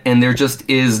of it, and there just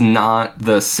is not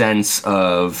the sense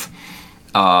of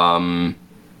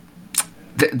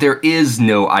there is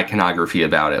no iconography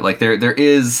about it. Like there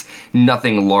is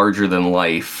nothing larger than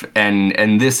life,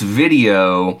 and this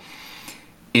video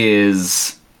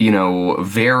is, you know,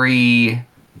 very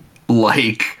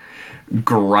like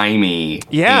grimy,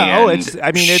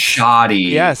 it's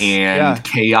shoddy,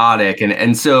 chaotic,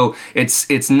 and so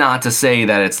it's not to say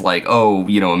that it's like, oh,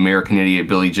 you know, American Idiot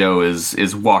Billy Joe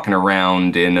is walking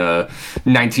around in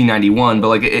 1991, but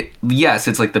like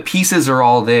it's like the pieces are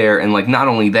all there, and like not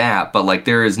only that, but like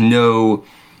there is no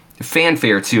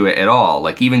fanfare to it at all.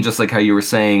 Like even just like how you were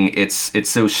saying, it's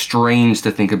so strange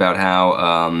to think about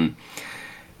how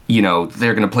you know,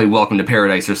 they're going to play Welcome to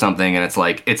Paradise or something, and it's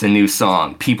like, it's a new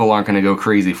song. People aren't going to go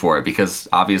crazy for it, because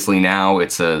obviously now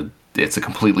it's a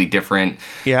completely different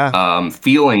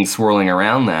feeling swirling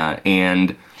around that.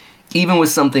 And even with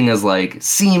something as like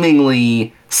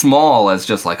seemingly small as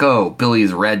just like, oh,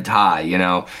 Billy's red tie, you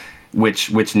know, which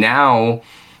now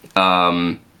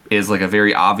is like a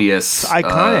very obvious... It's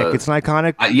iconic. It's an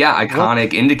iconic...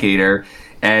 iconic indicator.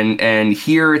 And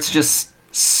here it's just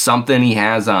something he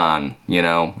has on, you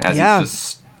know, as he's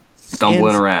just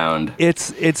stumbling around.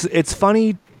 It's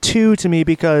funny too to me,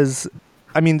 because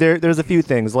I mean there's a few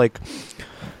things, like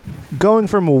going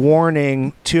from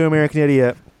Warning to American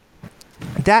Idiot,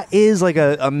 that is like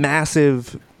a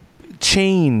massive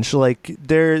change. Like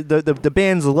the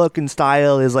band's look and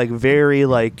style is like very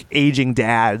like aging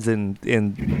dads in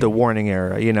the Warning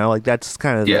era, you know, like that's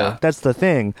kind of that's the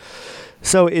thing.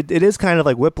 So it is kind of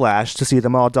like whiplash to see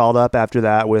them all dolled up after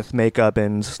that with makeup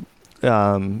and,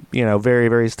 you know, very,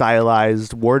 very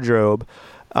stylized wardrobe.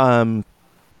 But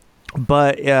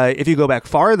if you go back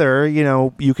farther, you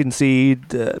know, you can see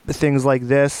things like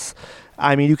this.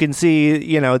 I mean, you can see,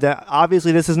 you know, that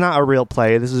obviously this is not a real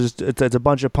play. This is just, it's a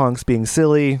bunch of punks being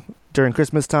silly during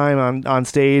Christmas time on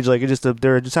stage. Like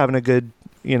they're just having a good,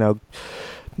 you know,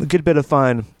 a good bit of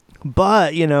fun.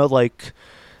 But, you know, like...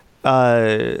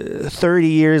 30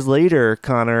 years later,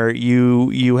 Connor,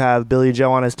 you have Billy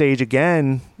Joe on a stage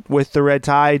again with the red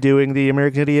tie doing the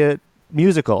American Idiot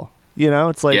musical. You know,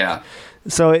 it's like,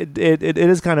 so it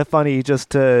is kind of funny just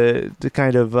to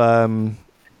kind of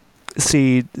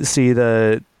see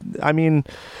the. I mean,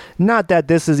 not that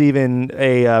this is even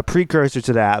a precursor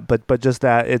to that, but just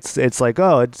that it's like,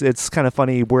 oh, it's kind of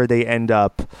funny where they end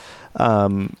up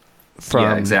from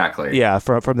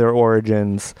from their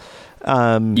origins.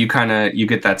 You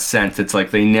get that sense it's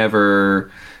like they never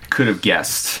could have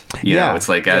guessed, you know, it's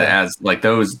like as like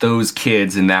those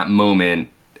kids in that moment,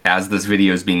 as this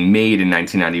video is being made in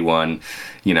 1991,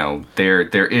 you know,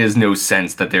 there is no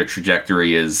sense that their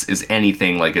trajectory is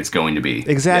anything like it's going to be.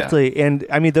 Exactly. And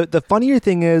I mean, the funnier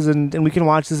thing is, and we can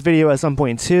watch this video at some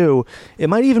point too, it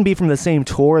might even be from the same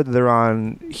tour that they're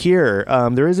on here.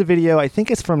 There is a video, I think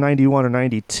it's from 91 or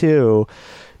 92,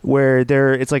 where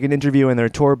it's like an interview in their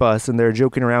tour bus, and they're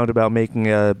joking around about making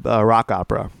a rock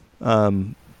opera.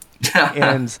 And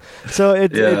so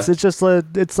it's just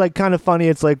it's like kind of funny.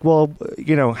 It's like, well,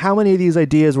 you know, how many of these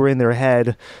ideas were in their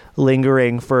head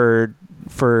lingering for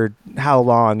how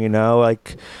long, you know,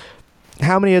 like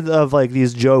how many of like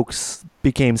these jokes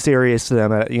became serious to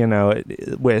them, you know,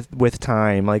 with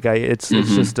time. Like it's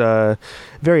just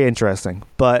very interesting.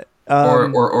 But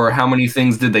or how many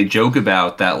things did they joke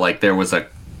about that like there was a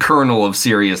kernel of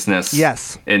seriousness,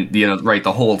 and you know, right,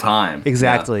 the whole time.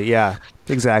 Exactly.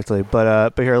 Exactly.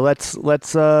 But here, let's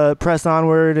press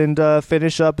onward and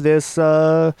finish up this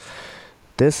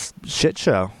shit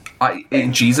show.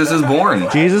 Jesus is born.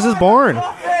 Jesus is born.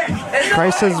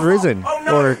 Christ has risen,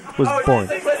 or was born.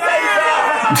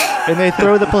 And they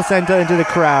throw the placenta into the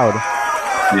crowd.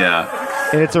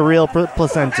 And it's a real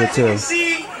placenta too.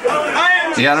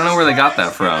 I don't know where they got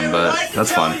that from, but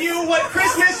that's fun. What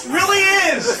Christmas really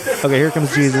is. Okay, here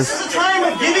comes Jesus. This is a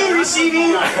time of giving,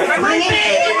 receiving, my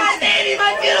baby,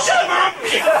 my beautiful.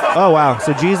 Oh wow!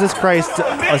 So Jesus Christ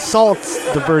assaults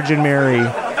the Virgin Mary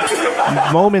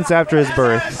moments after his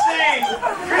birth.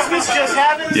 Christmas just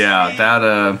happens.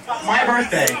 My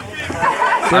birthday.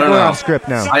 I don't know. Off script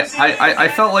now. I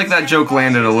felt like that joke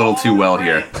landed a little too well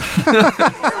here.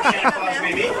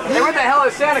 Hey, where the hell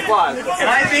is Santa Claus? And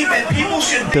I think that people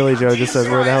should... Billy Joe just says,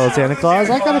 where the hell is Santa Claus?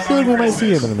 I got a feeling we might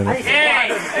see him in a minute.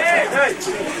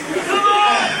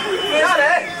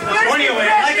 Anyway,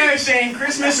 like I was saying,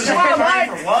 Christmas is a good time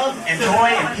for love and joy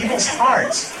in people's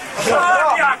hearts.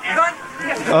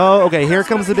 Oh, okay, here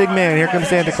comes the big man. Here comes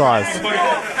Santa Claus.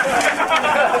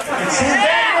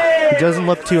 He doesn't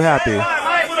look too happy. Like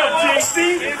I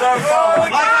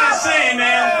was saying,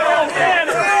 man.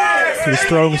 He's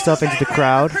throwing stuff into the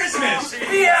crowd. Christmas.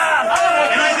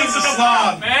 Yeah. And I think it's a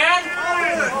slob, man.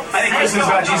 I think Christmas is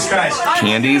about Jesus Christ.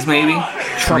 Candies, maybe?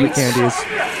 Trumpet candies.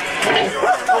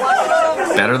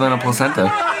 Better than a placenta.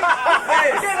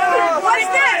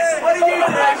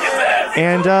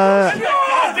 And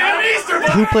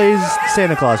who plays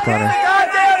Santa Claus, Connor?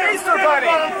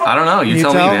 I don't know. You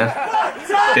tell me, man.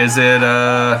 Is it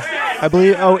I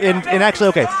believe. Oh, and actually,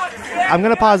 okay. I'm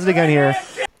gonna pause it again here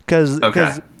because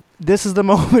this is the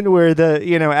moment where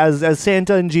as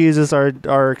Santa and Jesus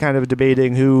are kind of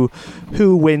debating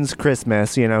who wins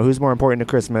Christmas. Who's more important to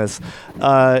Christmas.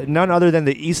 None other than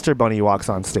the Easter Bunny walks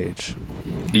on stage.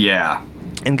 Yeah.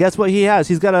 And guess what he has?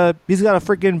 He's got a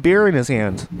freaking beer in his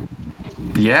hand.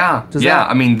 Yeah. Does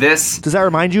that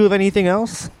remind you of anything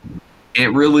else?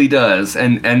 It really does.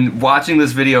 And watching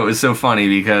this video is so funny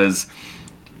because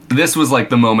this was like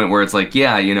the moment where it's like,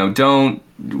 yeah,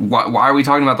 why are we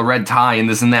talking about the red tie and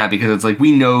this and that? Because it's like,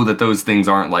 we know that those things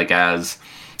aren't like as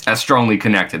strongly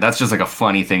connected. That's just like a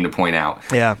funny thing to point out.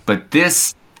 Yeah. But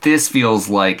this feels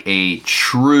like a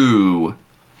true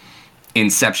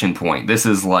inception point. This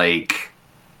is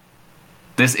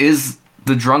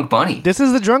the drunk bunny. This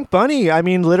is the drunk bunny. I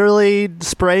mean, literally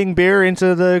spraying beer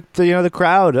into the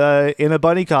crowd in a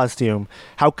bunny costume.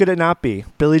 How could it not be?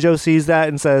 Billy Joe sees that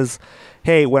and says,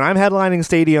 "Hey, when I'm headlining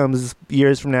stadiums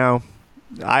years from now,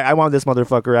 I want this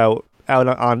motherfucker out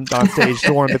on stage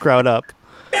to warm the crowd up."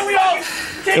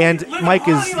 And Mike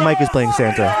is playing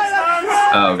Santa.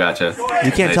 Oh, gotcha.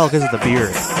 You can't tell because of the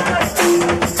beard.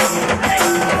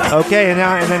 Okay, and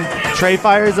then Trey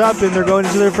fires up, and they're going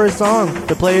into their first song.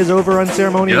 The play is over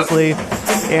unceremoniously,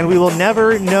 and we will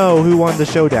never know who won the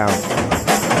showdown.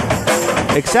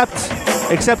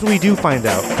 Except we do find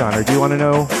out. Connor, do you want to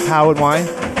know how and why?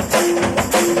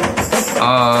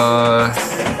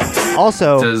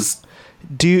 Also,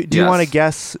 do you want to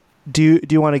guess? Do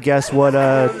you want to guess what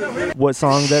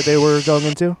song that they were going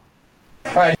into?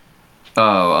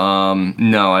 Oh,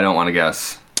 no, I don't want to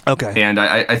guess. Okay. And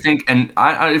I think, and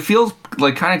it feels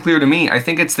like kind of clear to me, I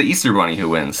think it's the Easter Bunny who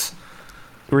wins.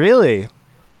 Really?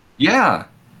 Yeah.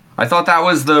 I thought that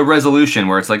was the resolution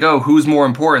where it's like, oh, who's more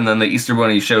important? Than the Easter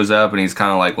Bunny shows up and he's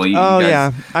kind of like, well, you guys,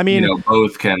 yeah. I mean,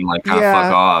 both can like kind of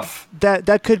fuck off.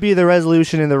 That could be the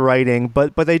resolution in the writing,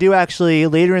 but they do actually,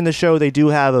 later in the show, they do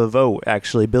have a vote,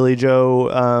 actually. Billy Joe,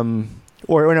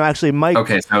 or no, actually Mike.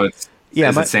 Okay, so is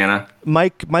it Santa?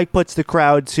 Mike puts the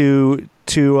crowd to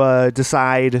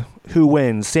decide who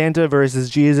wins, Santa versus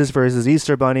Jesus versus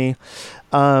Easter Bunny.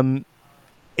 And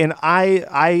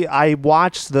I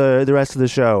watched the rest of the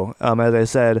show, as I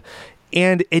said,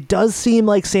 and it does seem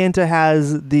like Santa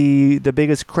has the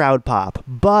biggest crowd pop,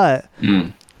 but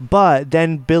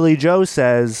then Billy Joe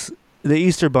says the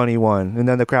Easter Bunny won, and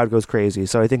then the crowd goes crazy.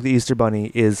 So I think the Easter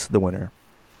Bunny is the winner.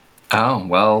 Oh,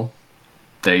 well,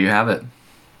 there you have it.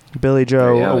 Billy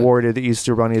Joe awarded the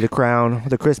Easter Bunny the crown,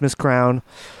 the Christmas crown.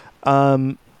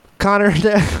 Connor,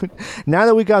 now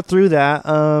that we got through that,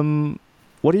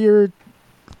 what are your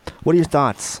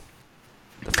thoughts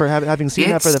for having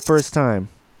seen that for the first time?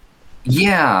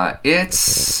 Yeah,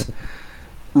 it's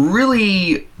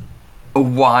really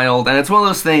wild, and it's one of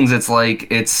those things. It's like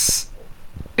it's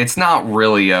not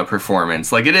really a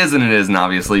performance. Like, it is and it isn't,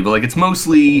 obviously, but like it's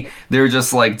mostly they're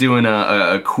just like doing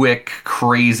a quick,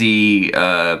 crazy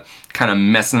kind of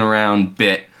messing around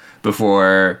bit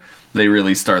before they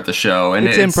really start the show. And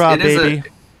it's improv, baby.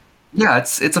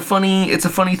 It's a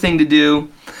funny thing to do.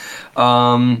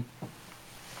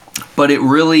 But it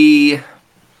really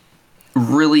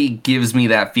gives me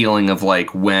that feeling of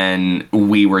like when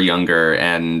we were younger,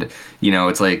 and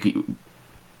it's like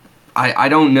I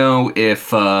don't know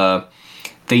if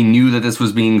they knew that this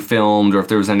was being filmed, or if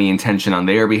there was any intention on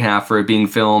their behalf for it being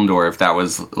filmed, or if that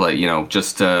was like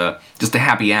just a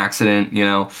happy accident,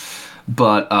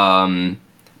 but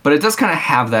it does kind of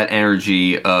have that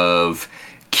energy of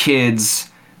kids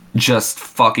just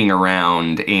fucking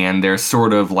around, and they're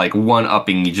sort of like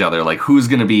one-upping each other, like who's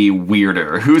gonna be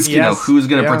weirder, who's gonna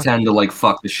pretend to like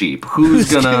fuck the sheep, who's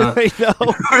gonna like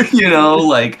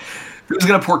who's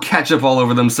gonna pour ketchup all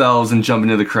over themselves and jump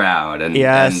into the crowd, and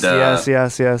yes,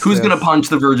 who's gonna punch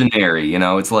the Virgin Mary.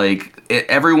 It's like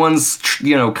everyone's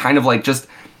kind of like just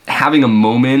having a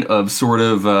moment of sort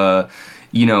of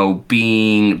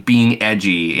being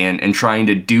edgy and trying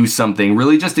to do something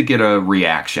really just to get a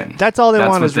reaction. That's all they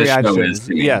want is reactions.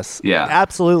 Yes. Yeah.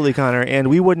 Absolutely, Connor. And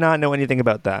we would not know anything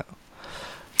about that.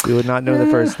 We would not know the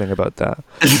first thing about that.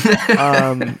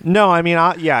 No, I mean,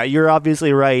 you're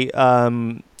obviously right.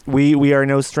 We are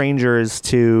no strangers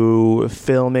to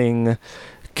filming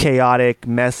chaotic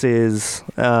messes,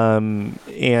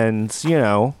 and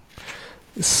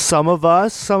some of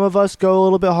us go a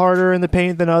little bit harder in the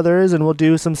paint than others, and we'll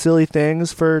do some silly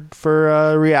things for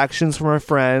reactions from our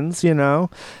friends, and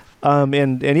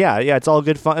yeah, it's all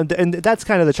good fun, and that's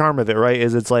kind of the charm of it, right?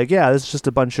 Is it's like, yeah, this is just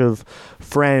a bunch of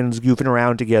friends goofing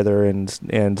around together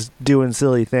and doing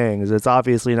silly things. It's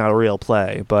obviously not a real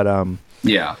play, but I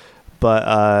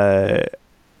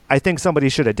think somebody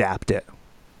should adapt it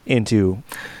into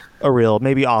a real,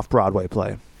 maybe off-Broadway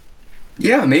play.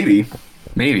 Yeah, maybe.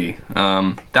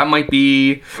 That might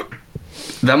be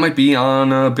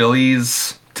on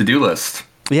Billy's to-do list.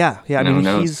 Yeah. I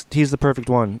mean, he's the perfect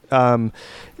one.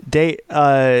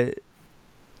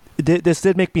 This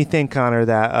did make me think, Connor,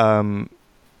 that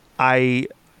I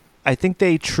think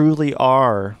they truly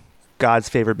are God's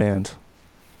favorite band.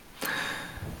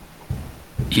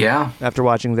 Yeah. After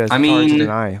watching this, it's hard to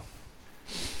deny.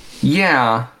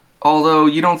 Yeah. Although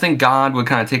you don't think God would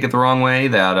kind of take it the wrong way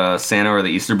that Santa or the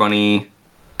Easter Bunny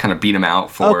kind of beat him out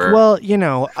for for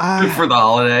the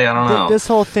holiday. I don't know. This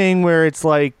whole thing where it's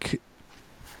like,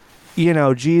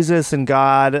 Jesus and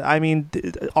God. I mean,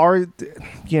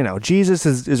 Jesus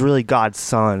is really God's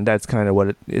son. That's kind of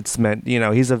what it's meant.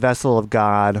 He's a vessel of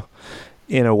God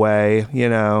in a way.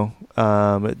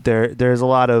 There's a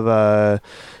lot of.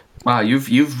 Wow,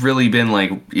 you've really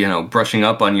been brushing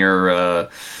up on your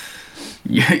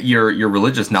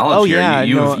religious knowledge here. Yeah,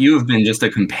 you've been just a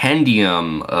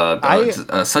compendium,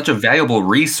 such a valuable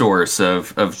resource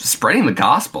of spreading the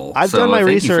gospel. I've done my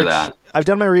research for that. I've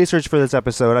done my research for this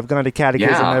episode. I've gone to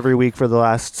catechism every week for the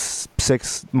last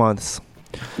 6 months.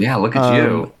 Yeah, look at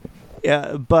you.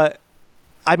 Yeah, but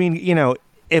I mean,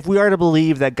 if we are to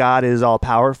believe that God is all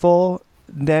powerful,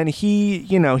 then he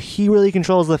really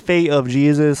controls the fate of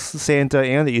Jesus, Santa,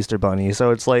 and the Easter Bunny.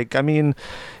 So it's like, I mean,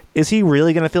 is he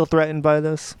really going to feel threatened by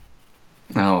this?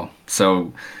 Oh,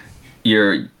 so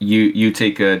you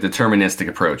take a deterministic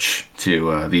approach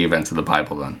to the events of the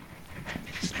Bible, then?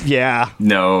 Yeah.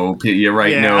 No, you're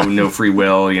right. Yeah. No free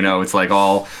will. It's like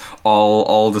all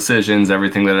decisions,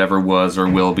 everything that ever was or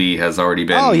will be has already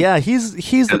been. Oh yeah, he's the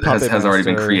puppet master. Has already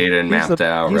been created and mapped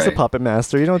out. He's the puppet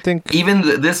master. You don't think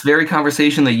even this very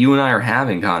conversation that you and I are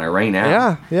having, Connor, right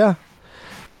now? Yeah.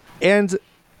 And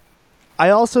I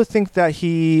also think that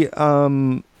he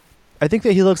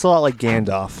looks a lot like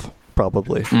Gandalf,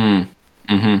 probably.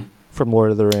 Mm-hmm. From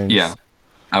Lord of the Rings. Yeah,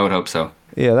 I would hope so.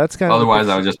 Yeah, that's kind of. Otherwise,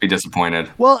 I would just be disappointed.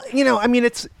 Well, I mean,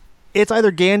 it's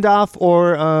either Gandalf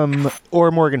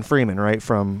or Morgan Freeman, right?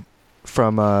 From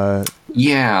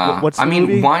yeah. What's the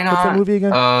movie? Why not? What's that movie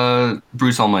again?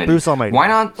 Bruce Almighty.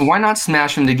 Why not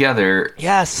smash them together?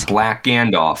 Yes. Black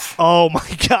Gandalf. Oh my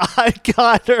God,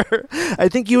 Connor! I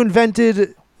think you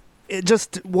invented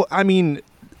it. I mean,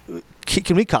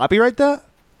 can we copyright that?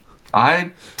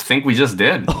 I think we just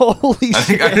did. Holy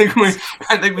shit! I think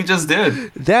we just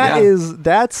did. That's a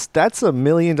 $1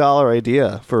 million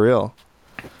idea for real.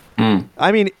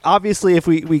 I mean, obviously, if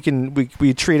we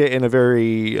treat it in a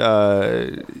very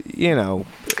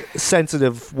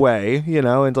sensitive way,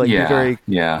 and like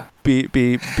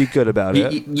be good about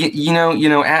it.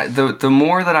 The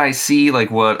more that I see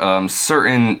like what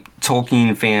certain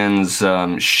Tolkien fans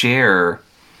share,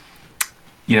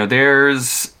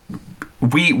 there's.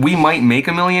 We might make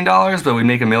 $1 million, but we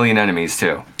make 1 million enemies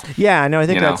too. Yeah, no, I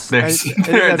think that's there'd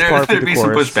be some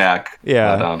pushback.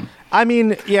 Yeah, but, I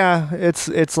mean, yeah,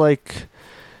 it's like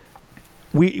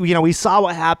we saw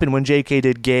what happened when J.K.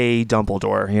 did gay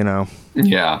Dumbledore.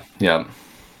 Yeah.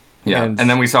 And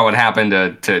then we saw what happened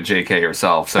to J.K.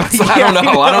 herself. So I don't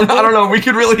know. I don't know. We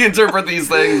could really interpret these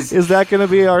things. Is that going to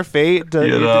be our fate?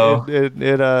 It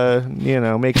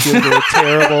makes you into a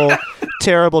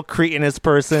terrible cretinous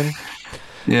person.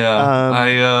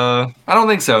 Yeah, I don't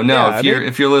think so. No,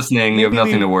 if you're listening, you have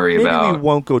nothing to worry about. Maybe we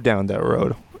won't go down that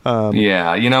road.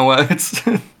 Yeah, you know what?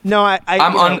 No, I'm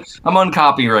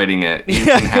uncopywriting it. You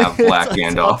can have Black Gandalf.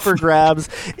 It's up for grabs.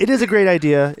 It is a great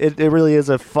idea. It really is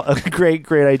a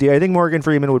great idea. I think Morgan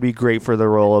Freeman would be great for the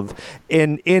role of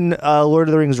in Lord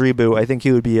of the Rings reboot. I think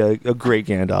he would be a great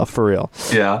Gandalf for real.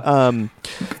 Yeah.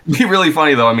 It'd be really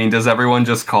funny though. I mean, does everyone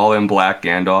just call him Black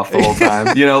Gandalf the whole time?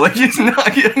 Like he's not.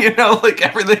 Like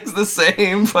everything's the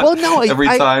same. But well, no. Every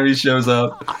time he shows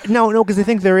up. No, because I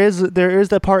think there is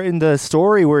that part in the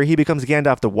story where he becomes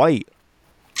Gandalf the White.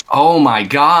 Oh my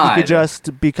God! He could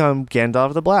just become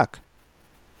Gandalf the Black.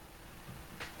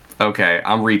 Okay,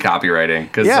 I'm recopywriting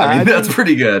because that's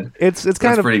pretty good. It's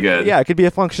kind of pretty good. Yeah, it could be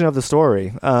a function of the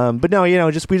story. But no, we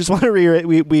just want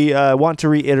to want to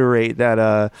reiterate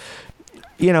that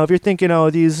if you're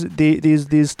thinking,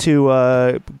 these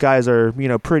two guys are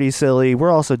pretty silly,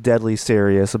 we're also deadly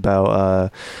serious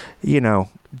about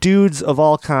dudes of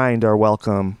all kind are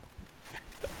welcome.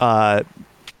 to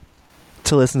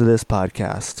listen to this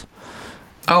podcast.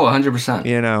 Oh, 100%.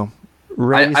 You know,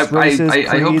 I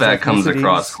hope that comes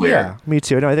across clear. Yeah, me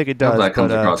too. No, I think it does. I hope that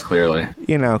comes across clearly.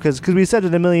 You know, because we said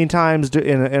it a million times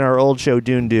in our old show,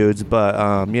 Dune Dudes,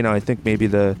 but you know, I think maybe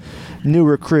the new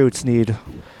recruits need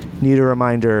a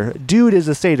reminder. Dude is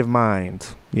a state of mind.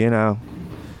 You know,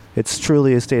 it's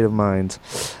truly a state of mind.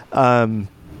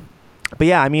 But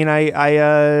yeah, I mean,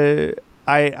 I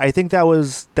think that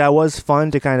was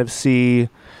fun to kind of see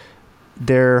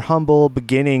their humble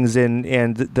beginnings and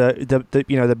the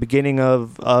you know, the beginning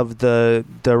of the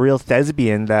real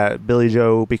thespian that Billie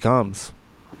Joe becomes.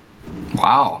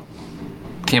 Wow.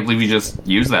 Can't believe you just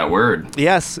used that word.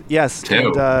 Yes.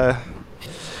 Too. And,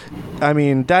 I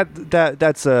mean,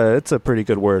 it's a pretty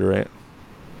good word, right?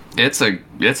 It's a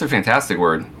fantastic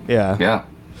word. Yeah.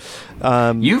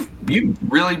 You've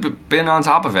really been on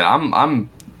top of it. I'm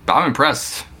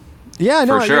impressed. Yeah,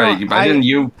 no, for sure. You know,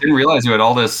 you didn't realize you had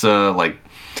all this like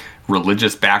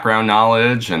religious background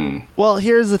knowledge and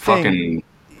here's the fucking thing.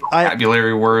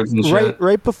 Vocabulary words and shit.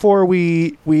 Right before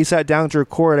we sat down to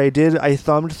record, I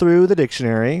thumbed through the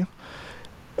dictionary.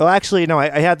 Well, actually, no,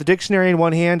 I had the dictionary in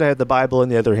one hand, I had the Bible in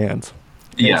the other hand.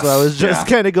 Yes. So I was just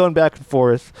kind of going back and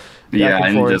forth.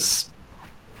 Just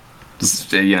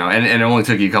you know, and it only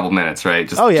took you a couple minutes, right?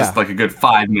 Just like a good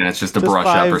 5 minutes just to brush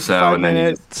up or so. 5 and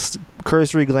minutes,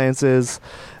 cursory glances.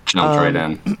 Jumped right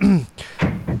in.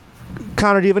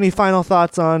 Connor, do you have any final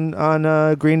thoughts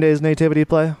on Green Day's Nativity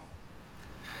play?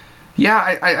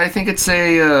 Yeah, I think it's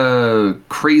a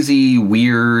crazy,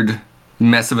 weird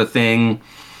mess of a thing.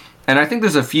 And I think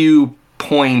there's a few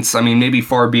points, I mean, maybe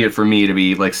far be it for me to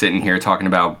be like sitting here talking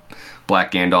about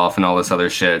Black Gandalf and all this other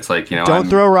shit. It's like, you know, don't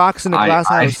throw rocks in a glass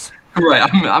house. Right.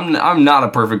 I'm not a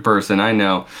perfect person, I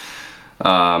know.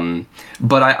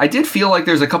 But I did feel like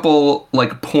there's a couple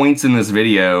like points in this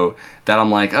video that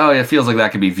I'm like, oh, it feels like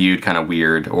that could be viewed kind of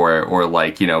weird, or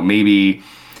like, you know, maybe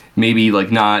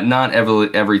like not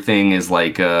everything is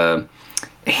like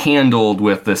handled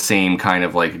with the same kind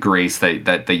of like grace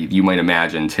that you might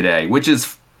imagine today, which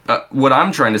is what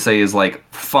I'm trying to say is like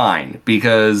fine,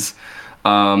 because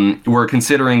we're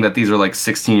considering that these are like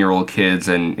 16-year-old kids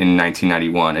in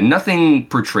 1991, and nothing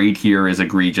portrayed here is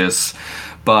egregious.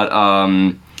 But,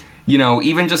 you know,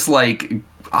 even just like,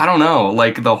 I don't know,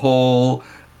 like the whole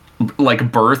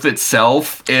like birth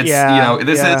itself, it's, you know,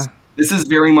 this is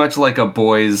very much like a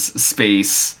boys'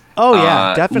 space. Oh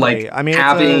yeah, definitely. Like, I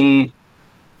mean,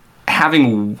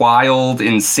 having wild,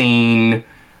 insane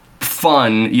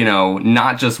fun, you know,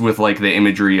 not just with like the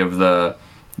imagery of the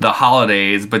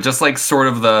holidays, but just like sort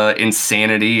of the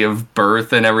insanity of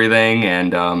birth and everything.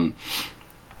 And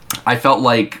I felt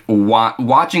like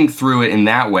watching through it in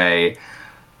that way,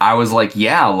 I was like,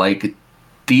 yeah, like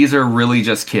these are really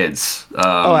just kids.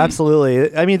 Oh,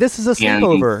 absolutely. I mean, this is a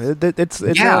sleepover. It's a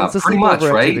sleepover much,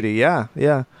 activity. Right?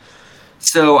 Yeah.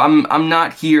 So I'm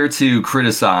not here to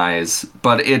criticize,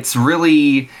 but it's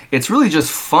really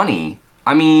just funny.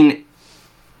 I mean,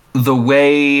 the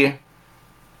way,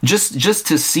 just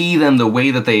to see them the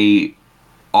way that they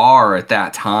are at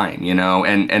that time, you know,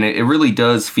 and it really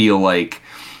does feel like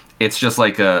it's just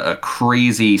like a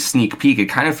crazy sneak peek. It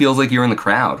kind of feels like you're in the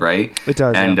crowd, right? It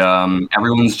does. And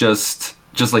everyone's just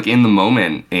like in the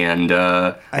moment, and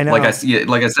I know. like I said,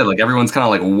 like everyone's kind of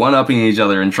like one-upping each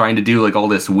other and trying to do like all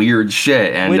this weird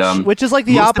shit, and which is like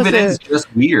the most opposite. Of it is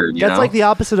just weird. That's like the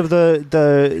opposite of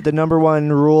the number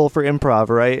one rule for improv,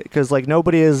 right? Because like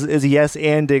nobody is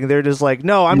yes-anding. They're just like,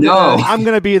 no, I'm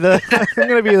gonna be the I'm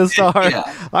gonna be the star. Yeah.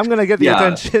 I'm gonna get the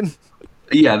attention.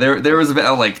 Yeah, there was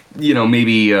about like, you know,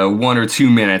 maybe 1 or 2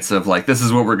 minutes of like, this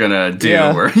is what we're gonna do,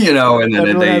 or, you know, and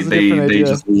then they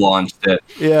just launched it.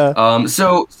 Yeah.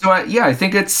 So I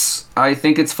think it's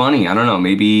funny. I don't know,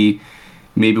 maybe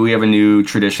we have a new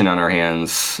tradition on our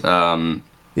hands.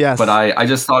 Yes. But I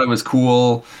just thought it was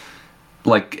cool,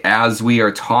 like as we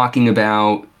are talking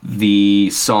about the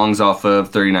songs off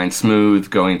of 39 Smooth,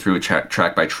 going through it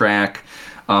track by track,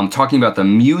 talking about the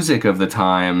music of the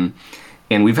time.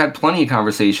 And we've had plenty of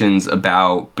conversations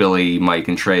about Billy, Mike,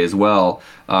 and Trey as well.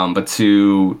 But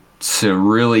to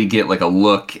really get like a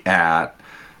look at,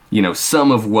 you know, some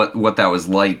of what that was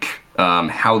like,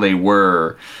 how they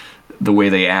were, the way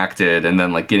they acted, and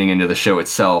then like getting into the show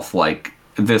itself, like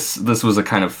this was a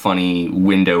kind of funny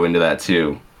window into that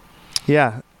too.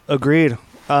 Yeah, agreed.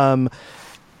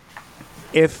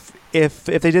 If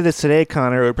they did this today,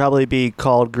 Connor, it would probably be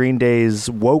called Green Day's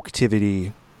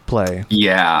Woketivity play.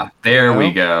 Yeah, there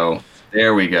we go.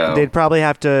 They'd probably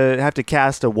have to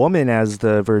cast a woman as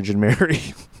the Virgin Mary.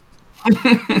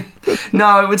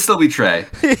 No, it would still be Trey.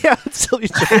 Yeah, it'd still be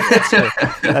Trey.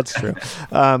 That's true.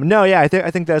 No, yeah, I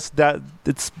think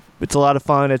it's a lot of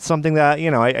fun. It's something that,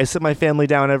 I sit my family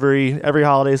down every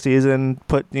holiday season,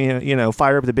 put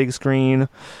fire up the big screen,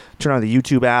 turn on the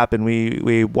YouTube app, and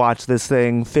we watch this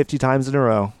thing 50 times in a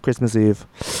row, Christmas Eve.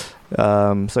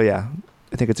 So yeah,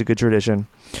 I think it's a good tradition.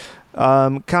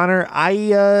 Connor,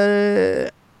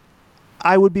 I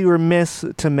would be remiss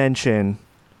to mention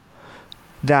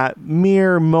that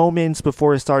mere moments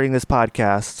before starting this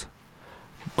podcast,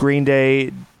 Green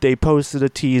Day, they posted a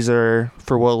teaser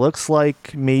for what looks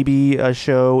like maybe a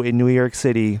show in New York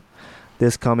City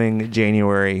this coming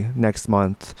January, next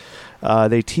month.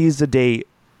 They teased a date,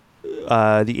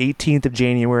 the 18th of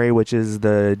January, which is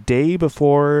the day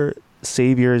before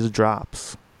Saviors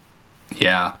drops.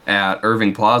 Yeah, at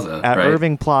Irving Plaza. At right?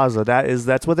 Irving Plaza.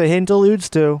 That's what the hint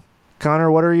alludes to.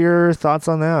 Connor, what are your thoughts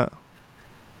on that?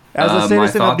 As a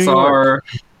citizen of New York.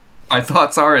 My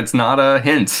thoughts are it's not a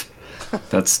hint.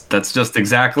 That's just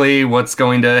exactly what's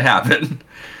going to happen.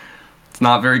 It's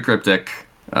not very cryptic.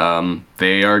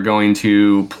 They are going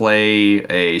to play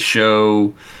a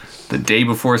show the day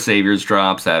before Saviors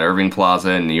drops at Irving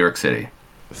Plaza in New York City.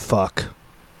 Fuck.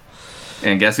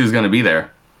 And guess who's going to be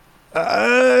there?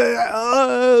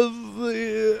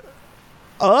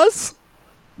 Us?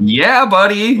 Yeah,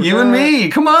 buddy. You and me.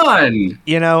 Come on.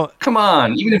 Come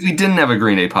on. Even if we didn't have a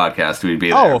Green Day podcast, we'd be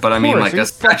there. But I mean, like,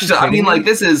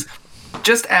 this is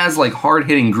just as like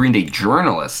hard-hitting Green Day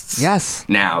journalists. Yes.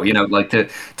 Now, like to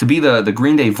be the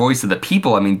Green Day voice of the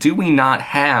people. I mean, do we not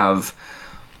have,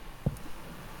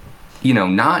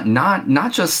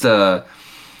 not just an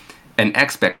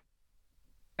expectation,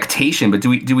 but do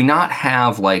we not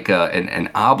have like an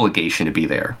obligation to be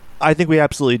there? I think we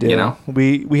absolutely do.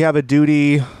 We have a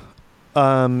duty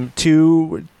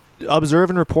to observe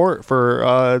and report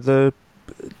for the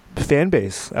fan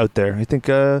base out there. I think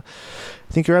you're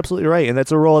absolutely right, and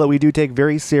that's a role that we do take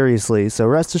very seriously. So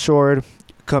rest assured,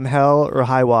 come hell or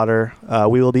high water,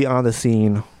 we will be on the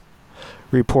scene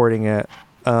reporting it.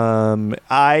 I'm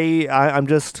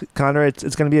just, Connor,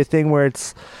 it's going to be a thing where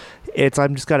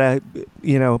I'm just gotta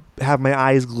have my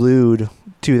eyes glued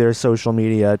to their social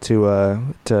media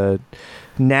to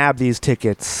nab these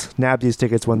tickets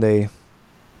when they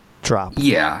drop.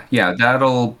 Yeah,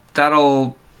 that'll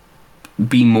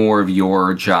be more of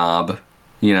your job,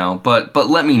 but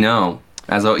let me know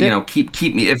as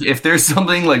keep me if there's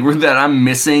something like that I'm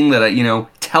missing that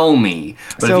tell me.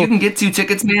 But if you can get 2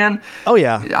 tickets, man, oh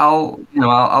yeah, I'll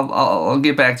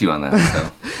get back to you on that.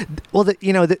 So. Well,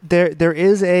 there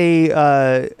is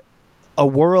a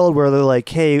world where they're like,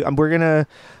 hey, we're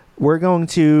going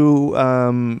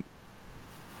to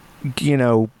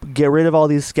get rid of all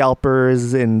these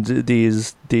scalpers and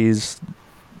these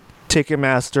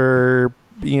Ticketmaster,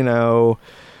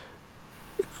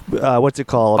 what's it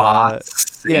called? Bots.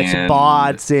 It's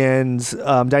bots and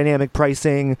dynamic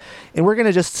pricing, and we're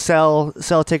gonna just sell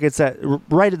tickets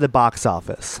right at the box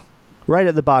office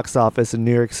in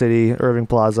New York City, Irving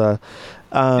Plaza.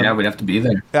 Yeah, we'd have to be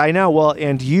there. I know. Well,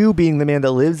 and you being the man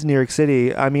that lives in New York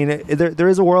City, I mean, there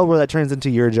is a world where that turns into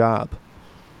your job.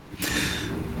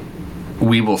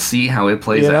 We will see how it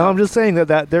plays out. I'm just saying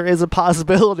that there is a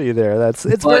possibility there. Very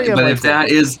unlikely. But if that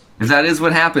is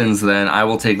what happens, then I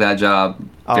will take that job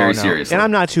very seriously. And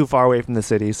I'm not too far away from the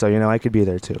city, so I could be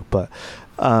there too. But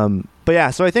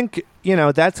yeah. So I think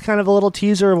that's kind of a little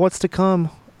teaser of what's to come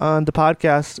on the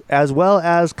podcast, as well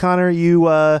as Connor.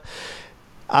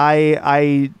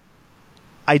 I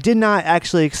did not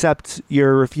actually accept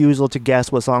your refusal to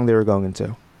guess what song they were going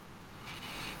into.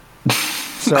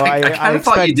 So I kind of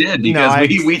thought you did because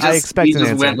we just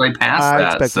went right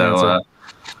past that. So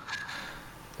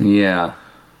yeah,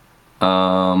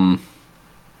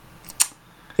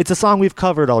 it's a song we've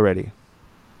covered already.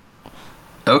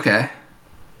 Okay.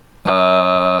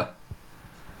 Well,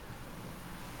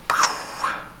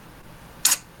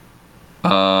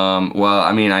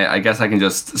 I mean, I guess I can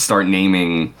just start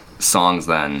naming songs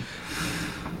then.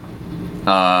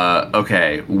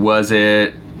 Okay, was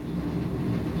it?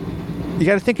 You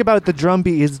got to think about the drum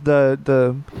beat is the.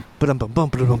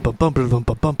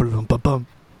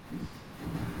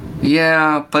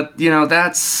 Yeah, but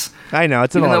that's. I know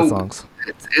it's in a lot of songs.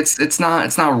 It's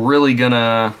not really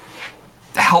gonna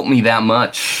help me that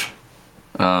much.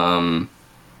 I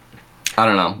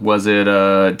don't know. Was it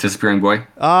Disappearing Boy?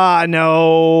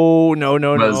 No.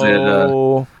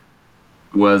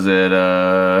 Was it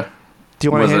Do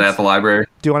you want was it At the Library?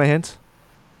 Do you want a hint?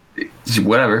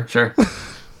 Whatever, sure.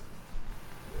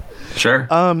 Sure.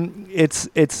 It's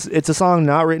a song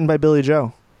not written by Billy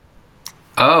Joe.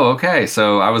 Oh, okay.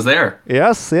 So I was there.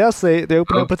 Yes. They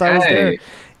opened up with I Was There.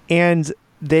 And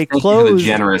they closed. Thank you for the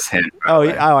generous hint.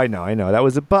 I know. That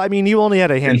was it. But I mean, you only had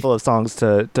a handful of songs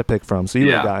to pick from, so you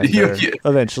would have gotten there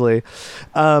eventually.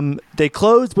 They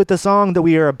closed with the song that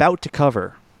we are about to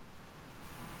cover.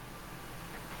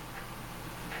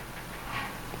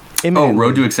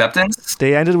 Road to Acceptance?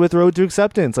 They ended with Road to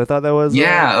Acceptance. I thought that was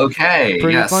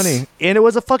pretty funny. And it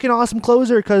was a fucking awesome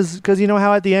closer because you know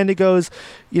how at the end it goes,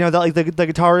 you know, that like the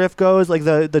guitar riff goes, like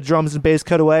the drums and bass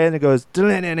cut away and it goes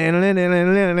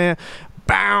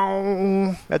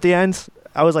bow at the end.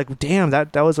 I was like, damn,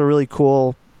 that was a really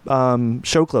cool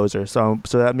show closer. So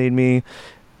that made me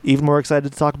even more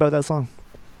excited to talk about that song.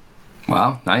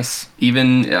 Wow, nice.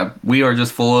 Even we are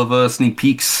just full of sneak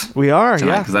peeks. We are,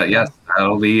 tonight, because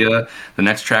that'll be the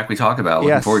next track we talk about.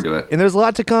 Looking forward to it. And there's a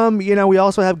lot to come. You know, we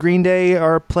also have Green Day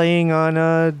are playing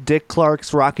on Dick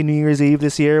Clark's Rockin' New Year's Eve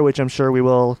this year, which I'm sure we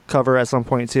will cover at some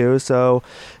point too. So,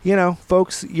 you know,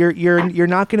 folks, you're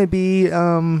not going to be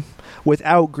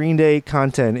without Green Day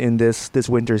content in this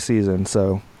winter season.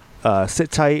 So,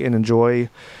 sit tight and enjoy.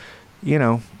 You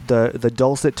know, the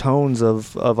dulcet tones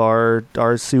of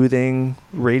our soothing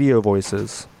radio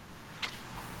voices.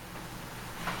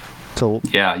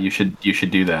 Yeah, you should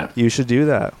do that. You should do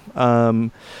that.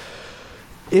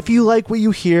 If you like what you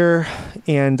hear,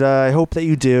 and I hope that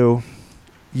you do,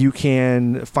 you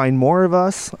can find more of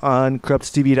us on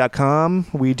corrupttv.com.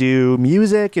 We do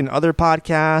music and other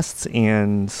podcasts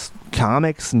and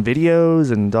comics and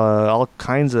videos and all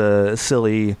kinds of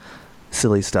silly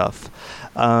stuff.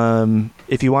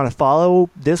 If you want to follow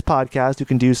this podcast, you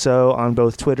can do so on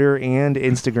both Twitter and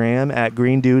Instagram at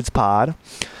Green Dudes Pod.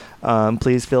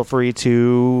 Please feel free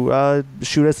to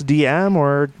shoot us a DM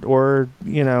or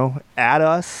you know, add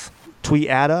us, tweet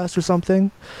at us or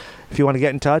something. If you want to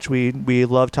get in touch, we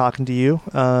love talking to you.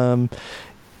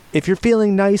 If you're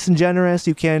feeling nice and generous,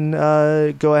 you can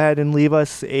go ahead and leave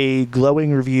us a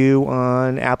glowing review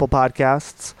on Apple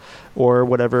Podcasts or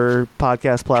whatever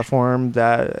podcast platform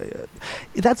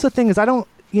that's the thing is I don't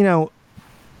know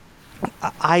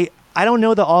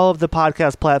that all of the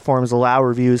podcast platforms allow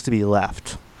reviews to be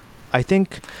left. I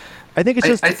think it's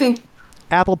just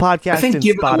Apple Podcasts. I think and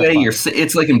give it away.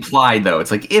 It's like implied though.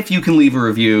 It's like if you can leave a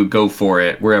review, go for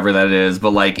it wherever that is.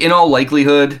 But like in all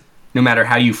likelihood, no matter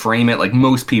how you frame it, like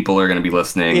most people are going to be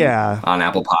listening on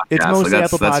Apple Podcasts. It's mostly like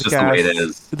Apple Podcasts. That's just the way it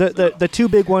is. The two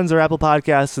big ones are Apple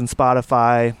Podcasts and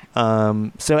Spotify.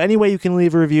 So any way you can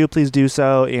leave a review, please do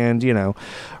so. And, you know,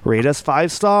 rate us 5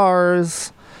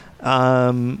 stars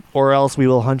or else we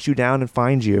will hunt you down and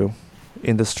find you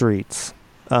in the streets.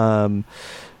 But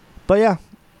yeah,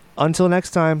 until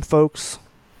next time, folks,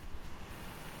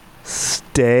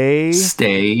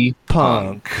 stay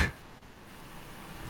punk.